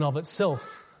series in and of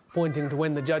itself, pointing to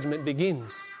when the judgment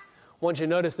begins. I want you to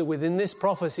notice that within this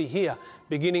prophecy here,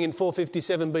 beginning in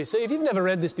 457 BC, if you've never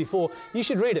read this before, you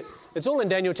should read it. It's all in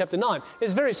Daniel chapter 9.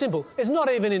 It's very simple. It's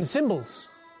not even in symbols.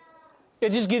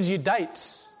 It just gives you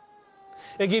dates.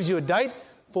 It gives you a date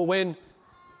for when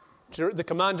the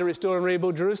command to restore and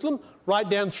rebuild Jerusalem, right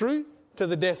down through to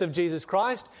the death of Jesus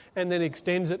Christ, and then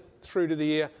extends it through to the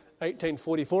year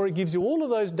 1844. It gives you all of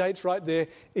those dates right there,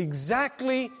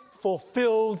 exactly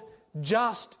fulfilled,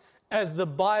 just as the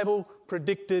Bible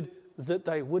predicted that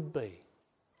they would be.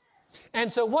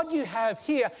 And so what you have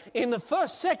here in the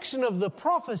first section of the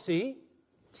prophecy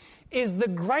is the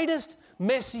greatest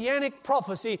messianic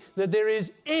prophecy that there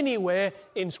is anywhere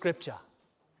in Scripture.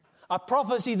 A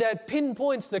prophecy that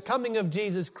pinpoints the coming of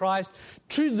Jesus Christ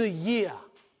to the year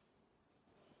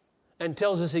and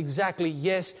tells us exactly,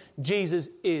 yes, Jesus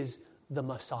is the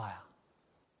Messiah.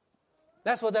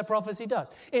 That's what that prophecy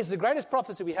does. It's the greatest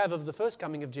prophecy we have of the first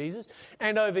coming of Jesus.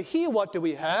 And over here, what do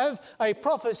we have? A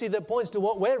prophecy that points to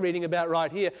what we're reading about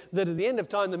right here, that at the end of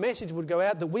time, the message would go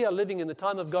out that we are living in the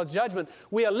time of God's judgment.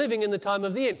 We are living in the time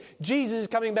of the end. Jesus is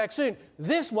coming back soon.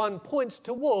 This one points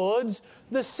towards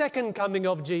the second coming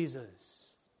of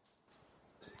Jesus.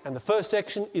 And the first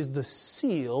section is the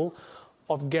seal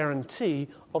of guarantee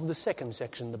of the second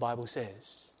section, the Bible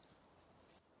says.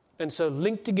 And so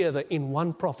linked together in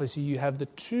one prophecy, you have the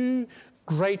two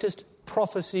greatest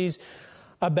prophecies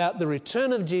about the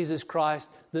return of Jesus Christ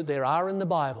that there are in the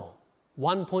Bible.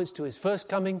 One points to his first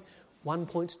coming, one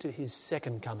points to his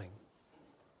second coming.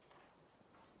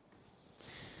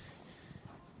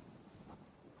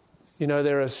 You know,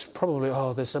 there is probably,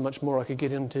 there's so much more I could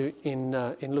get into in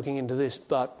looking into this,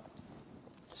 but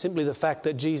simply the fact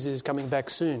that Jesus is coming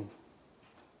back soon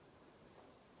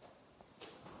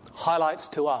highlights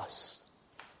to us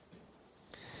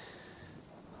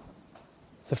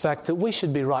the fact that we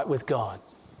should be right with God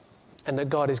and that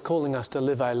God is calling us to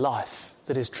live a life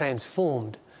that is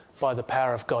transformed by the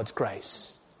power of God's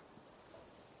grace.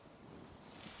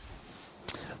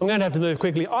 I'm going to have to move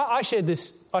quickly. I shared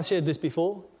this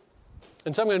before,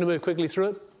 and so I'm going to move quickly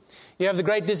through it. You have the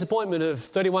great disappointment of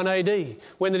 31 AD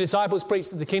when the disciples preached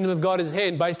that the kingdom of God is at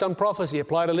hand based on prophecy,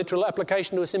 applied a literal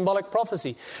application to a symbolic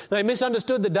prophecy. They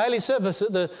misunderstood the daily service,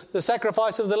 the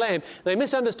sacrifice of the Lamb. They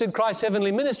misunderstood Christ's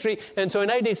heavenly ministry. And so in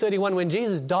AD 31, when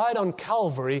Jesus died on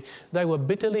Calvary, they were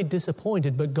bitterly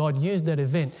disappointed. But God used that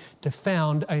event to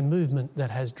found a movement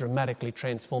that has dramatically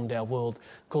transformed our world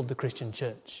called the Christian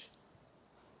church.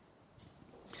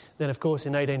 Then, of course,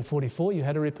 in 1844, you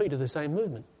had a repeat of the same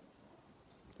movement.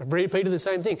 Repeated the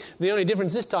same thing. The only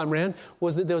difference this time round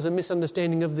was that there was a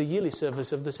misunderstanding of the yearly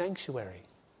service of the sanctuary.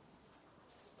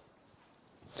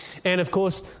 And of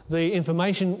course, the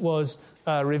information was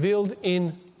revealed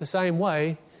in the same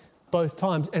way both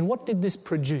times. And what did this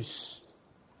produce?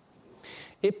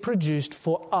 It produced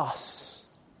for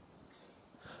us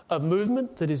a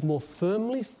movement that is more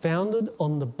firmly founded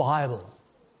on the Bible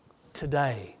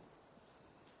today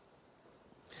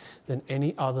than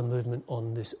any other movement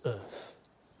on this earth.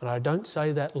 And I don't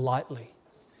say that lightly,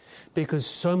 because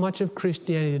so much of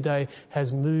Christianity today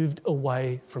has moved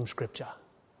away from Scripture.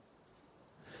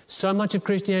 So much of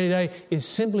Christianity today is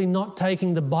simply not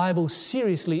taking the Bible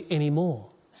seriously anymore.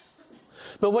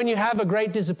 But when you have a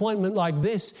great disappointment like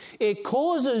this, it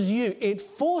forces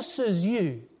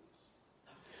you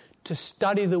to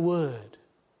study the Word,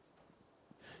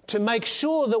 to make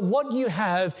sure that what you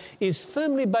have is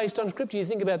firmly based on Scripture. You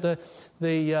think about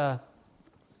the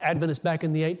Adventists back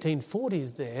in the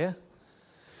 1840s there,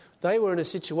 they were in a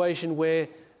situation where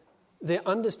their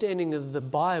understanding of the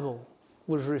Bible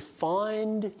was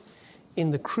refined in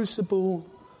the crucible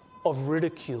of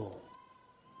ridicule.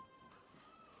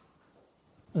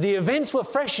 The events were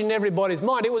fresh in everybody's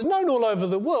mind. It was known all over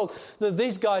the world that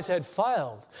these guys had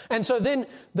failed. And so then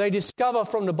they discover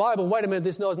from the Bible, wait a minute,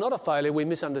 this is not a failure, we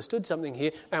misunderstood something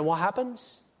here. And what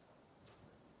happens?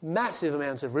 Massive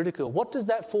amounts of ridicule. What does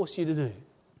that force you to do?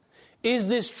 Is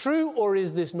this true or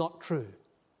is this not true?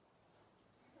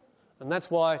 And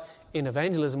that's why in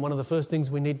evangelism, one of the first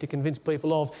things we need to convince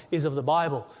people of is of the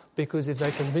Bible. Because if they're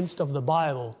convinced of the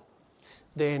Bible,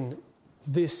 then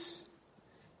this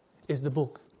is the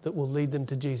book that will lead them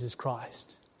to Jesus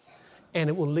Christ. And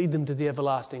it will lead them to the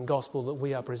everlasting gospel that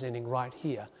we are presenting right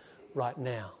here, right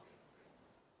now.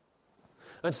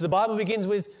 And so the Bible begins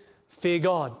with, fear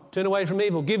God, turn away from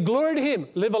evil, give glory to Him,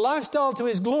 live a lifestyle to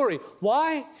His glory.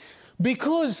 Why?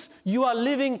 Because you are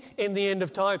living in the end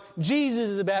of time. Jesus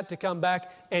is about to come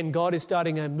back, and God is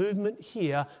starting a movement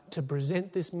here to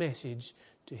present this message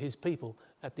to His people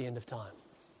at the end of time.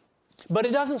 But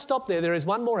it doesn't stop there. There is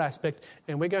one more aspect,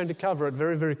 and we're going to cover it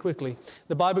very, very quickly.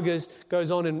 The Bible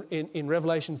goes on in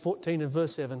Revelation 14 and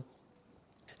verse 7.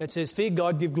 It says, fear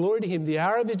God, give glory to him. The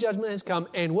hour of his judgment has come,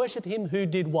 and worship him who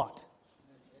did what?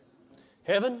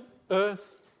 Heaven,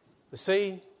 earth, the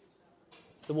sea,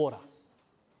 the water.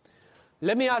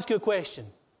 Let me ask you a question.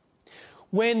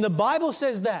 When the Bible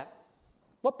says that,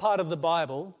 what part of the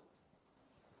Bible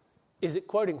is it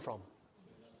quoting from?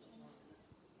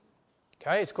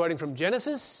 Okay, it's quoting from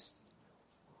Genesis.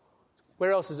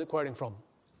 Where else is it quoting from?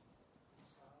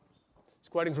 It's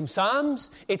quoting from Psalms.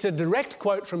 It's a direct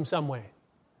quote from somewhere.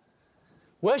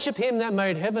 Worship him that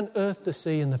made heaven, earth, the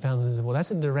sea, and the fountains of water. That's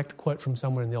a direct quote from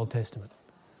somewhere in the Old Testament.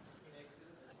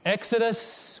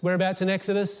 Exodus. Whereabouts in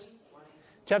Exodus? 20.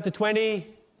 Chapter 20.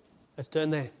 Let's turn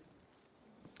there.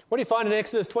 What do you find in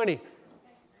Exodus 20?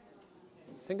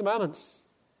 10 Commandments.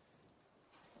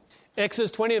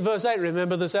 Exodus 20 and verse 8,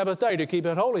 remember the Sabbath day to keep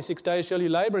it holy. 6 days shall you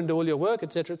labour and do all your work,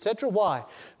 etc., etc. Why?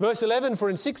 Verse 11, for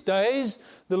in 6 days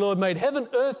the Lord made heaven,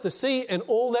 earth, the sea, and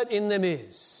all that in them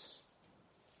is.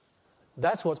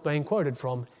 That's what's being quoted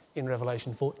from in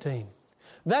Revelation 14.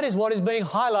 That is what is being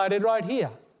highlighted right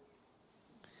here.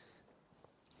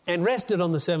 And rested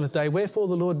on the seventh day, wherefore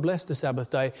the Lord blessed the Sabbath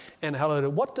day and hallowed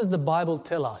it. What does the Bible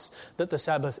tell us that the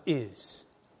Sabbath is?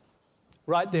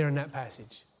 Right there in that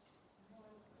passage.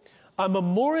 A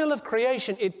memorial of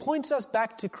creation. It points us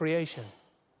back to creation.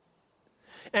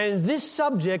 And this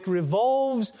subject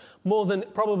revolves more than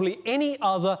probably any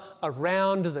other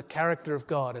around the character of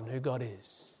God and who God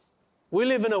is. We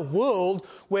live in a world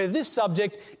where this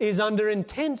subject is under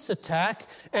intense attack,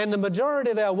 and the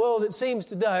majority of our world, it seems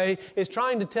today, is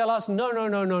trying to tell us,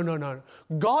 no.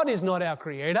 God is not our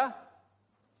creator.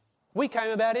 We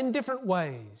came about in different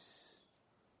ways.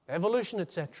 Evolution,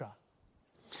 etc.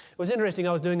 It was interesting.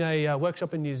 I was doing a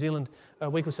workshop in New Zealand a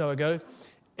week or so ago,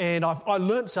 and I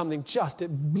learnt something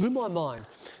it blew my mind.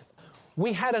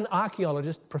 We had an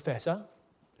archaeologist professor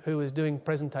who was doing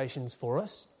presentations for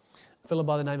us, a fellow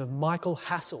by the name of Michael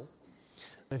Hassel.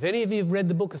 If any of you have read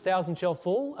the book A Thousand Shall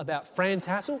Fall about Franz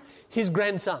Hassel, his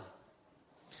grandson.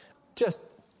 Just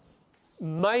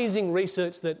amazing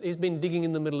research that he's been digging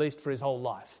in the Middle East for his whole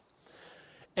life.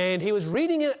 And he was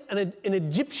reading an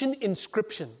Egyptian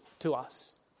inscription to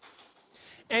us.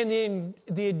 And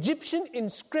the Egyptian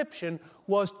inscription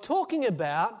was talking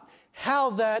about how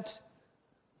that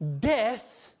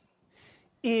death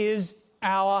is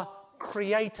our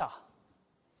creator.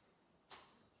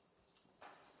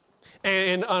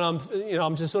 And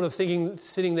I'm just sort of thinking,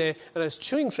 sitting there, and it's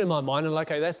chewing through my mind, and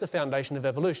okay, that's the foundation of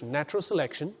evolution. Natural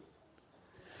selection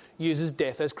uses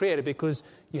death as creator because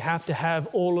you have to have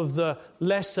all of the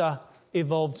lesser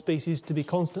evolved species to be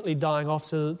constantly dying off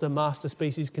so that the master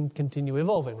species can continue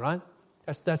evolving, right?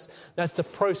 That's the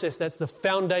process, that's the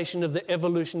foundation of the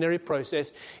evolutionary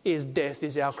process, is death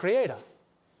is our creator.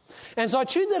 And so I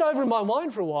chewed that over in my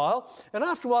mind for a while, and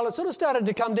after a while it sort of started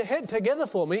to come together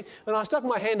for me, and I stuck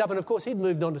my hand up, and of course he'd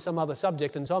moved on to some other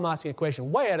subject, and so I'm asking a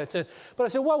question way out of turn. But I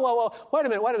said, whoa, wait a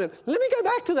minute, let me go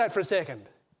back to that for a second.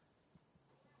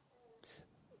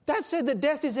 That said that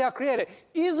death is our creator.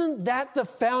 Isn't that the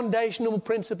foundational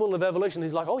principle of evolution?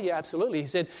 He's like, oh yeah, absolutely. He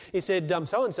said,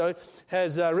 so-and-so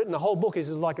has written a whole book. He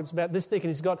says, like, it's about this thick, and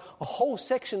he's got a whole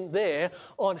section there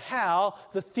on how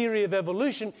the theory of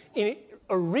evolution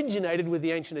originated with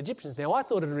the ancient Egyptians. Now, I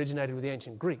thought it originated with the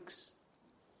ancient Greeks.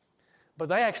 But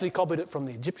they actually copied it from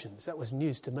the Egyptians. That was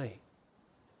news to me.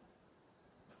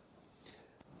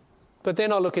 But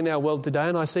then I look in our world today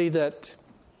and I see that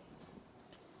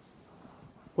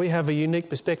we have a unique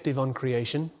perspective on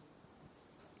creation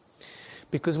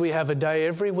because we have a day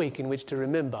every week in which to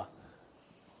remember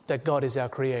that God is our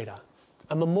creator,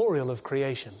 a memorial of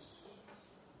creation.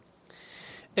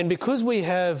 And because we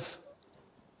have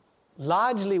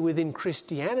largely within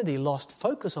Christianity lost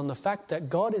focus on the fact that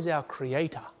God is our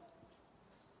creator,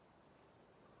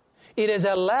 it has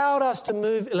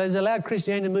allowed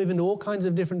Christianity to move into all kinds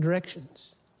of different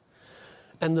directions.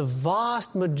 And the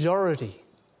vast majority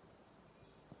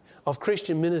of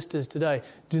Christian ministers today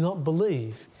do not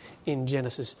believe in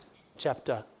Genesis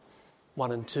chapter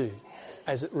 1 and 2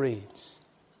 as it reads.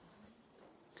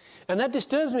 And that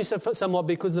disturbs me somewhat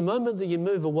because the moment that you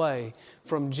move away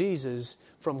from Jesus,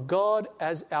 from God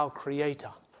as our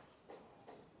creator,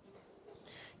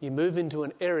 you move into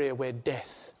an area where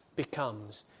death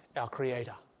becomes our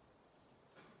creator.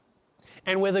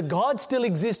 And whether God still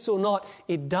exists or not,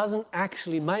 it doesn't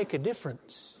actually make a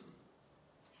difference.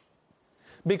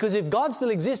 Because if God still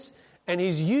exists and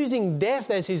He's using death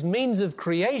as His means of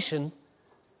creation,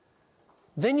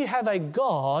 then you have a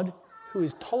God who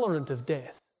is tolerant of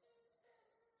death.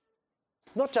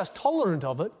 Not just tolerant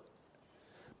of it,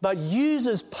 but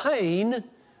uses pain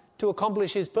to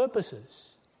accomplish His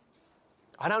purposes.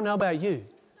 I don't know about you.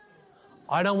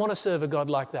 I don't want to serve a God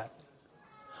like that.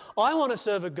 I want to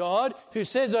serve a God who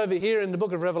says over here in the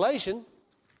book of Revelation,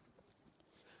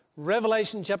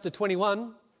 Revelation chapter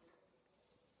 21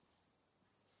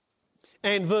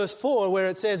 and verse 4, where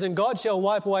it says, "And God shall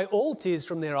wipe away all tears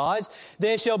from their eyes.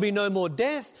 There shall be no more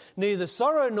death, neither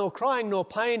sorrow nor crying nor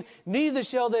pain, neither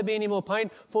shall there be any more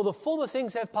pain, for the former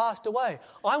things have passed away."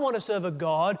 I want to serve a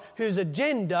God whose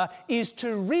agenda is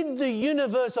to rid the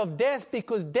universe of death,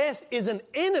 because death is an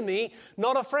enemy,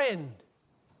 not a friend.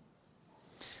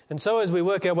 And so as we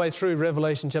work our way through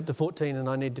Revelation chapter 14, and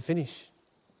I need to finish,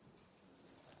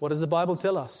 what does the Bible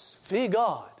tell us? Fear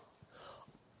God.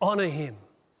 Honour Him.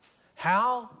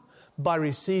 How? By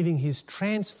receiving His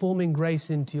transforming grace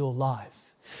into your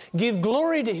life. Give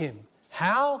glory to Him.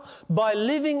 How? By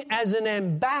living as an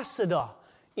ambassador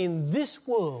in this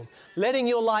world, letting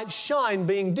your light shine,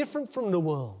 being different from the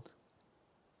world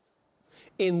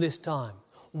in this time.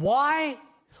 Why?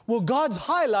 Well, God's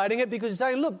highlighting it because He's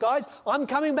saying, look, guys, I'm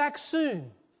coming back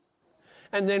soon.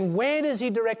 And then where does He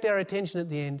direct our attention at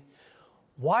the end?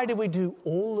 Why do we do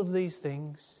all of these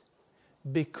things?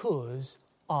 Because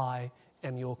I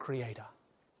am your Creator.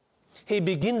 He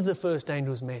begins the first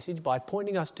angel's message by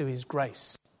pointing us to His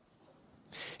grace.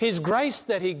 His grace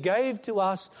that He gave to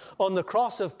us on the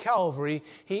cross of Calvary.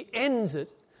 He ends it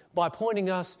by pointing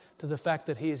us to the fact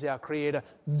that He is our Creator.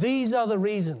 These are the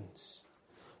reasons,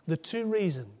 the two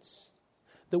reasons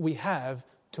that we have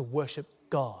to worship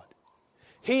God.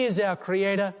 He is our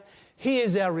Creator. He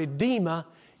is our Redeemer.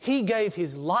 He gave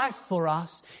His life for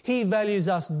us. He values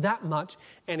us that much,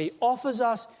 and He offers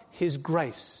us His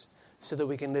grace so that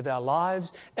we can live our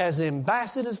lives as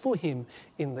ambassadors for Him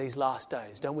in these last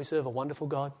days. Don't we serve a wonderful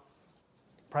God?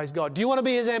 Praise God. Do you want to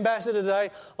be His ambassador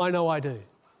today? I know I do.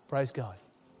 Praise God.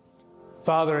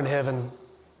 Father in heaven,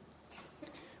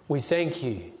 we thank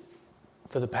You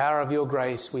for the power of Your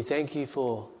grace. We thank You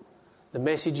for the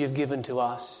message You've given to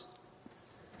us.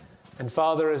 And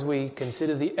Father, as we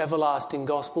consider the everlasting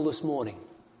gospel this morning,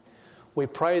 we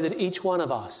pray that each one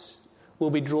of us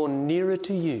will be drawn nearer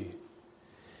to You,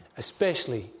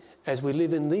 especially as we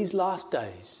live in these last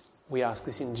days. We ask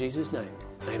this in Jesus' name.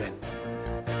 Amen.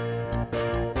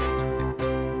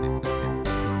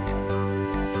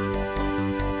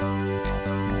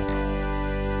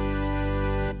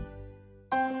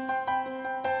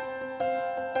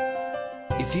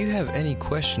 If you have any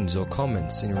questions or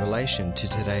comments in relation to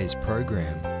today's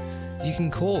program, you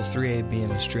can call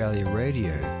 3ABN Australia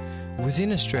Radio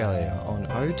within Australia on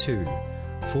 02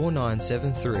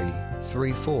 4973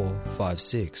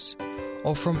 3456,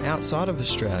 or from outside of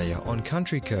Australia on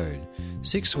country code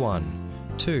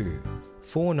 612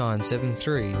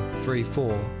 4973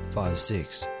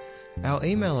 3456. Our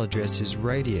email address is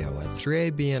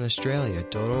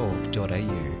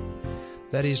radio@3abnaustralia.org.au.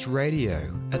 That is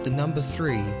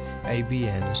radio@3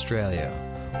 ABN Australia,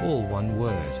 all one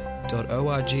word,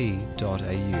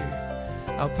 .org.au.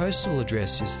 Our postal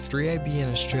address is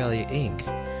 3ABN Australia Inc.,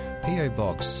 PO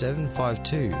Box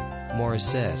 752,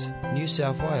 Morisset, New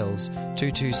South Wales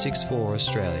 2264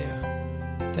 Australia.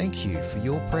 Thank you for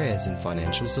your prayers and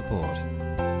financial support.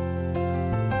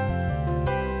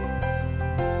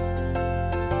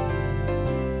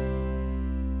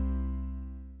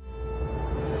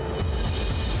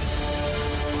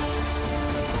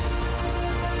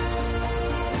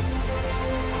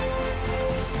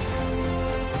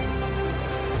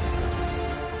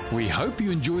 We hope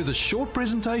you enjoy the short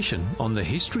presentation on the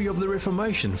history of the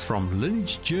Reformation from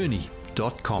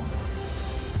lineagejourney.com.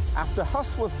 After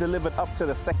Huss was delivered up to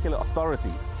the secular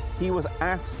authorities, he was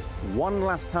asked one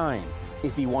last time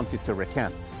if he wanted to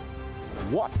recant.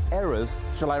 "What errors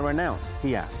shall I renounce?"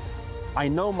 he asked. "I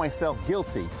know myself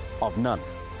guilty of none."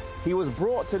 He was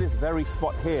brought to this very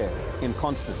spot here in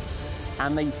Constance,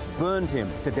 and they burned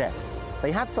him to death.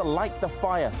 They had to light the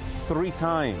fire 3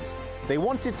 times. They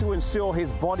wanted to ensure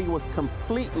his body was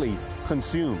completely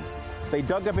consumed. They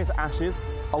dug up his ashes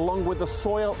along with the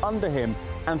soil under him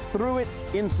and threw it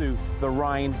into the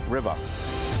Rhine River.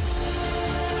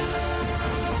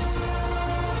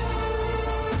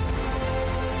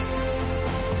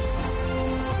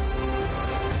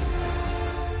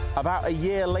 About a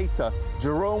year later,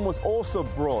 Jerome was also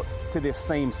brought to this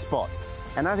same spot.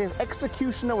 And as his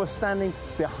executioner was standing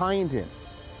behind him,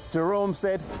 Jerome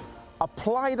said,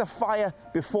 "Apply the fire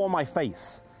before my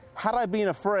face. Had I been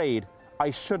afraid,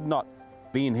 I should not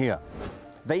been here."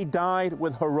 They died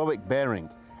with heroic bearing,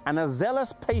 and a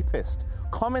zealous papist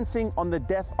commenting on the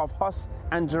death of Huss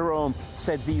and Jerome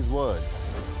said these words: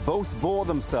 "Both bore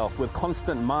themselves with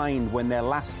constant mind when their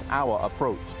last hour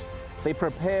approached. They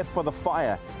prepared for the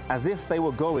fire as if they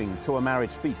were going to a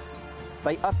marriage feast.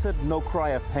 They uttered no cry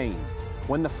of pain.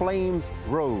 When the flames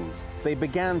rose, they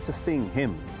began to sing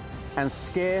hymns, and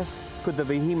scarce could the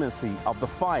vehemency of the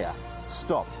fire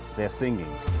stop their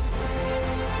singing.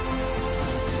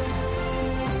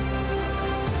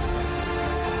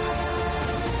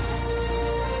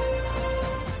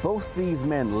 Both these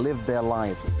men lived their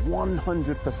lives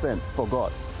 100% for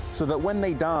God, so that when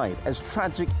they died, as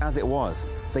tragic as it was,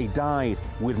 they died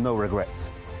with no regrets.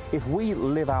 If we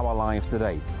live our lives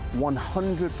today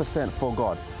 100% for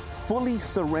God, fully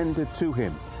surrendered to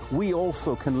Him, we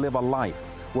also can live a life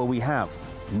where we have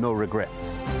no regrets.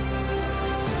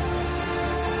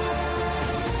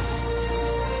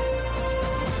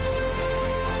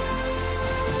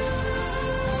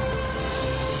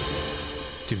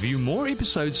 To view more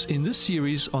episodes in this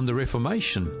series on the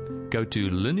Reformation, go to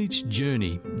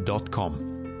lineagejourney.com.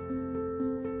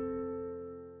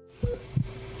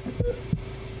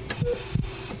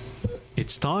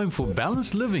 It's time for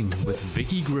Balanced Living with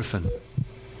Vicki Griffin.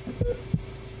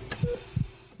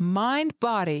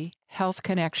 Mind-Body Health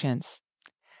Connections.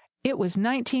 It was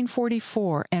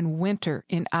 1944 and winter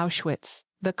in Auschwitz,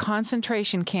 the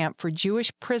concentration camp for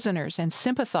Jewish prisoners and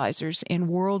sympathizers in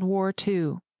World War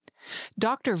II.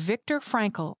 Dr. Viktor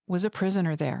Frankl was a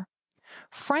prisoner there.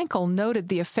 Frankl noted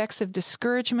the effects of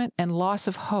discouragement and loss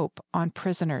of hope on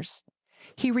prisoners.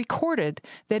 He recorded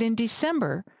that in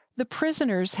December, the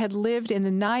prisoners had lived in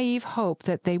the naive hope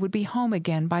that they would be home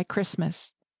again by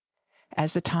Christmas.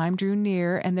 As the time drew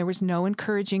near and there was no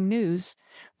encouraging news,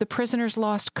 the prisoners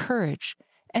lost courage,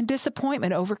 and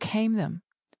disappointment overcame them.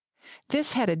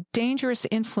 This had a dangerous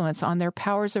influence on their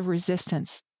powers of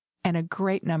resistance, and a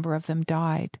great number of them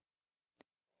died.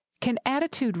 Can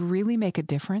attitude really make a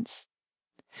difference?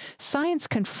 Science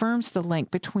confirms the link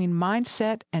between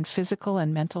mindset and physical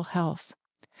and mental health.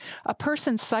 A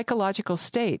person's psychological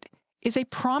state is a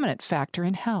prominent factor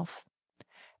in health.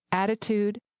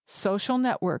 Attitude, social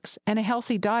networks, and a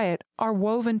healthy diet are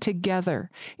woven together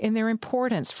in their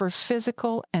importance for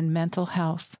physical and mental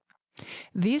health.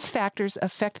 These factors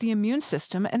affect the immune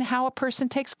system and how a person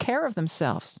takes care of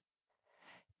themselves.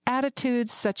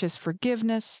 Attitudes such as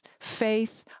forgiveness,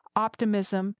 faith,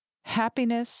 optimism,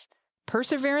 happiness,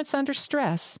 perseverance under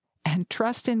stress, and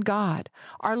trust in God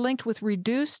are linked with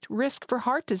reduced risk for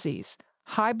heart disease,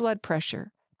 high blood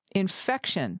pressure,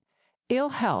 infection, ill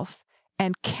health,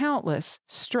 and countless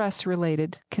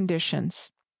stress-related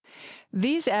conditions.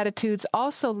 These attitudes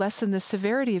also lessen the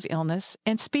severity of illness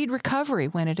and speed recovery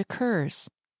when it occurs.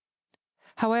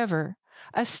 However,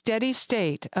 a steady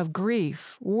state of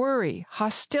grief, worry,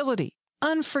 hostility,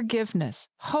 unforgiveness,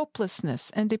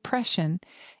 hopelessness, and depression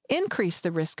increase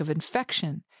the risk of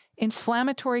infection,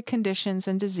 inflammatory conditions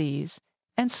and disease,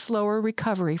 and slower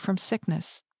recovery from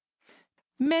sickness.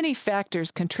 Many factors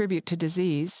contribute to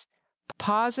disease.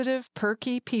 Positive,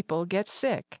 perky people get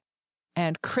sick,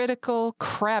 and critical,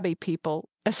 crabby people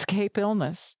escape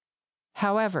illness.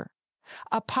 However,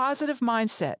 a positive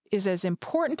mindset is as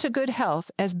important to good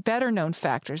health as better-known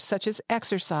factors such as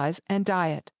exercise and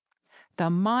diet. The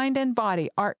mind and body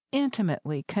are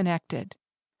intimately connected.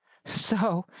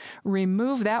 So,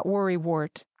 remove that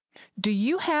worrywart. Do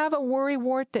you have a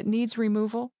worrywart that needs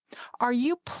removal? Are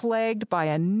you plagued by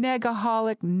a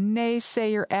negaholic,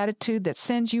 naysayer attitude that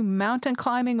sends you mountain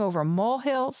climbing over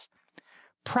molehills?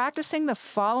 Practicing the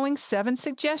following 7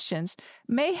 suggestions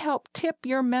may help tip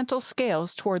your mental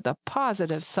scales toward the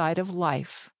positive side of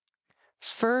life.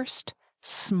 First,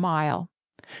 smile.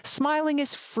 Smiling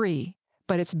is free,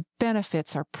 but its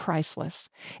benefits are priceless.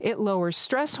 It lowers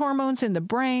stress hormones in the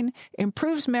brain,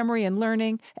 improves memory and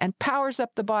learning, and powers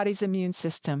up the body's immune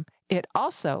system. It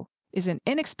also is an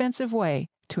inexpensive way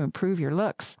to improve your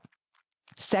looks.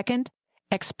 Second,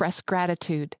 express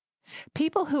gratitude.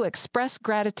 People who express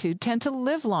gratitude tend to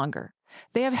live longer.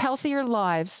 They have healthier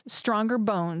lives, stronger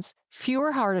bones,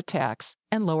 fewer heart attacks,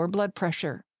 and lower blood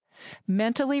pressure.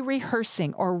 Mentally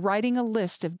rehearsing or writing a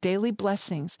list of daily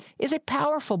blessings is a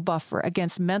powerful buffer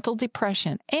against mental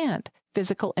depression and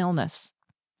physical illness.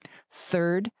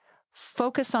 Third,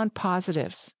 focus on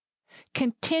positives.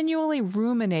 Continually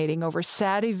ruminating over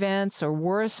sad events or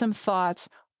worrisome thoughts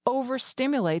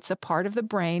overstimulates a part of the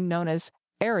brain known as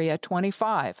Area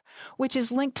 25, which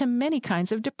is linked to many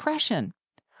kinds of depression.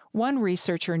 One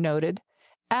researcher noted,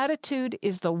 attitude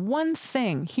is the one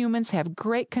thing humans have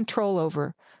great control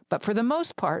over, but for the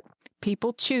most part,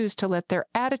 people choose to let their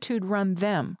attitude run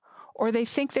them, or they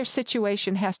think their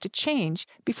situation has to change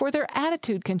before their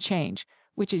attitude can change,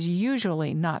 which is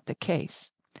usually not the case.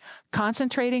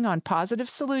 Concentrating on positive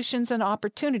solutions and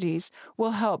opportunities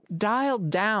will help dial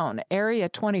down Area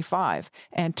 25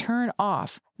 and turn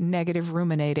off negative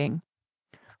ruminating.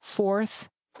 Fourth,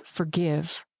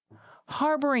 forgive.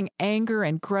 Harboring anger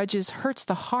and grudges hurts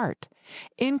the heart,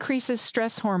 increases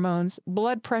stress hormones,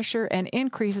 blood pressure, and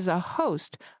increases a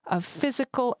host of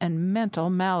physical and mental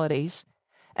maladies.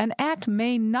 An act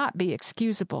may not be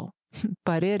excusable,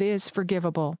 but it is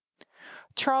forgivable.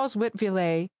 Charles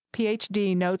Whitvillet,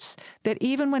 Ph.D., notes that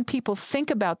even when people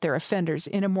think about their offenders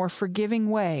in a more forgiving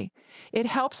way, it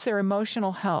helps their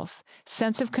emotional health,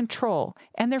 sense of control,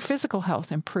 and their physical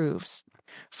health improves.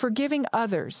 Forgiving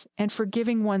others and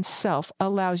forgiving oneself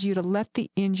allows you to let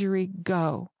the injury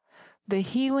go. The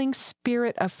healing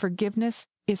spirit of forgiveness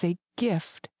is a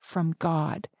gift from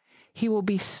God. He will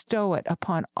bestow it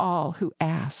upon all who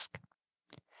ask.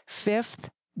 Fifth,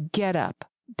 get up.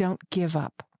 Don't give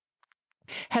up.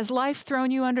 Has life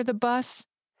thrown you under the bus?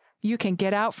 You can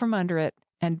get out from under it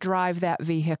and drive that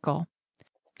vehicle.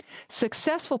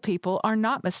 Successful people are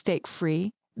not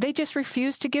mistake-free. They just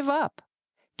refuse to give up.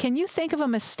 Can you think of a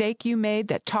mistake you made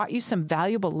that taught you some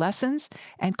valuable lessons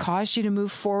and caused you to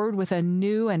move forward with a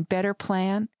new and better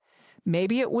plan?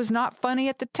 Maybe it was not funny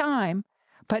at the time,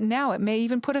 but now it may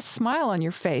even put a smile on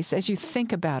your face as you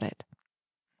think about it.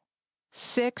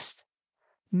 Sixth,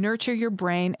 nurture your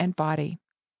brain and body.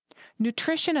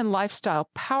 Nutrition and lifestyle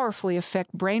powerfully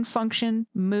affect brain function,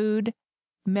 mood,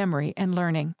 memory, and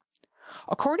learning.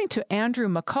 According to Andrew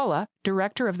McCullough,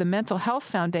 director of the Mental Health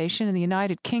Foundation in the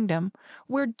United Kingdom,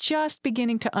 we're just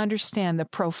beginning to understand the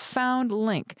profound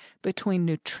link between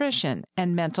nutrition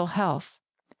and mental health.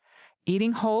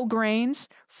 Eating whole grains,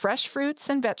 fresh fruits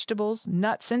and vegetables,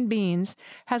 nuts and beans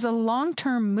has a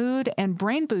long-term mood and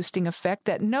brain-boosting effect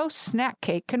that no snack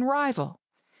cake can rival.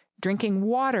 Drinking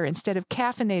water instead of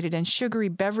caffeinated and sugary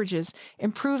beverages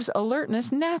improves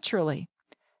alertness naturally.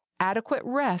 Adequate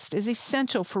rest is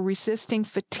essential for resisting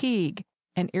fatigue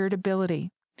and irritability.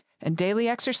 And daily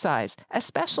exercise,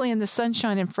 especially in the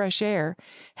sunshine and fresh air,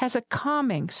 has a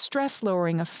calming,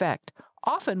 stress-lowering effect,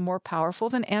 often more powerful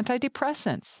than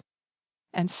antidepressants.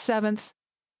 And seventh,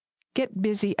 get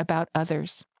busy about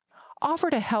others. Offer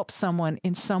to help someone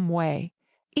in some way.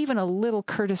 Even a little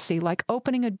courtesy, like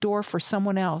opening a door for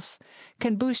someone else,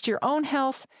 can boost your own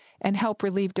health and help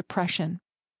relieve depression.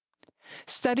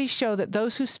 Studies show that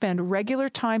those who spend regular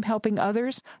time helping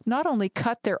others not only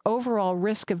cut their overall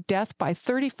risk of death by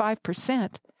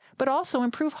 35%, but also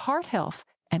improve heart health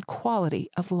and quality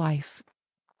of life.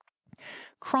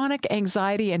 Chronic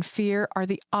anxiety and fear are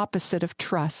the opposite of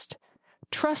trust.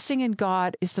 Trusting in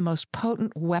God is the most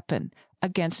potent weapon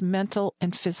against mental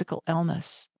and physical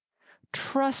illness.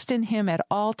 Trust in Him at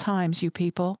all times, you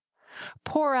people.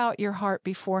 Pour out your heart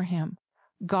before Him.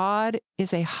 God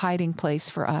is a hiding place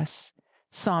for us.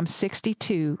 Psalm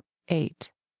 62:8.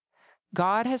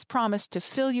 God has promised to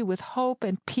fill you with hope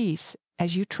and peace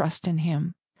as you trust in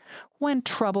Him. When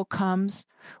trouble comes,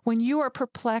 when you are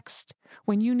perplexed,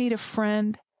 when you need a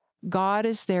friend, God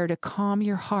is there to calm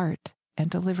your heart and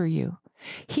deliver you.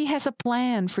 He has a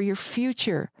plan for your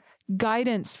future,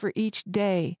 guidance for each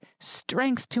day,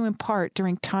 strength to impart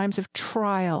during times of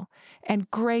trial,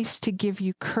 and grace to give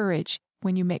you courage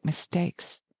when you make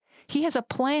mistakes. He has a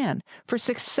plan for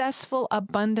successful,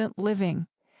 abundant living.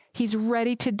 He's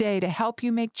ready today to help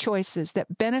you make choices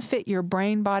that benefit your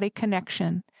brain-body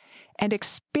connection and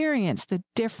experience the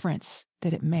difference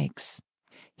that it makes.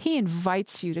 He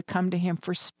invites you to come to Him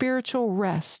for spiritual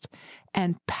rest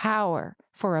and power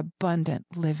for abundant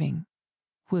living.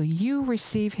 Will you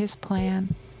receive His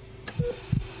plan?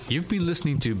 You've been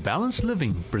listening to Balanced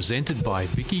Living, presented by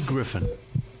Vicky Griffin.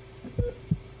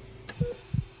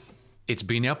 It's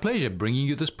been our pleasure bringing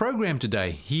you this program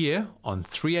today here on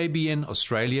 3ABN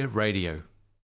Australia Radio.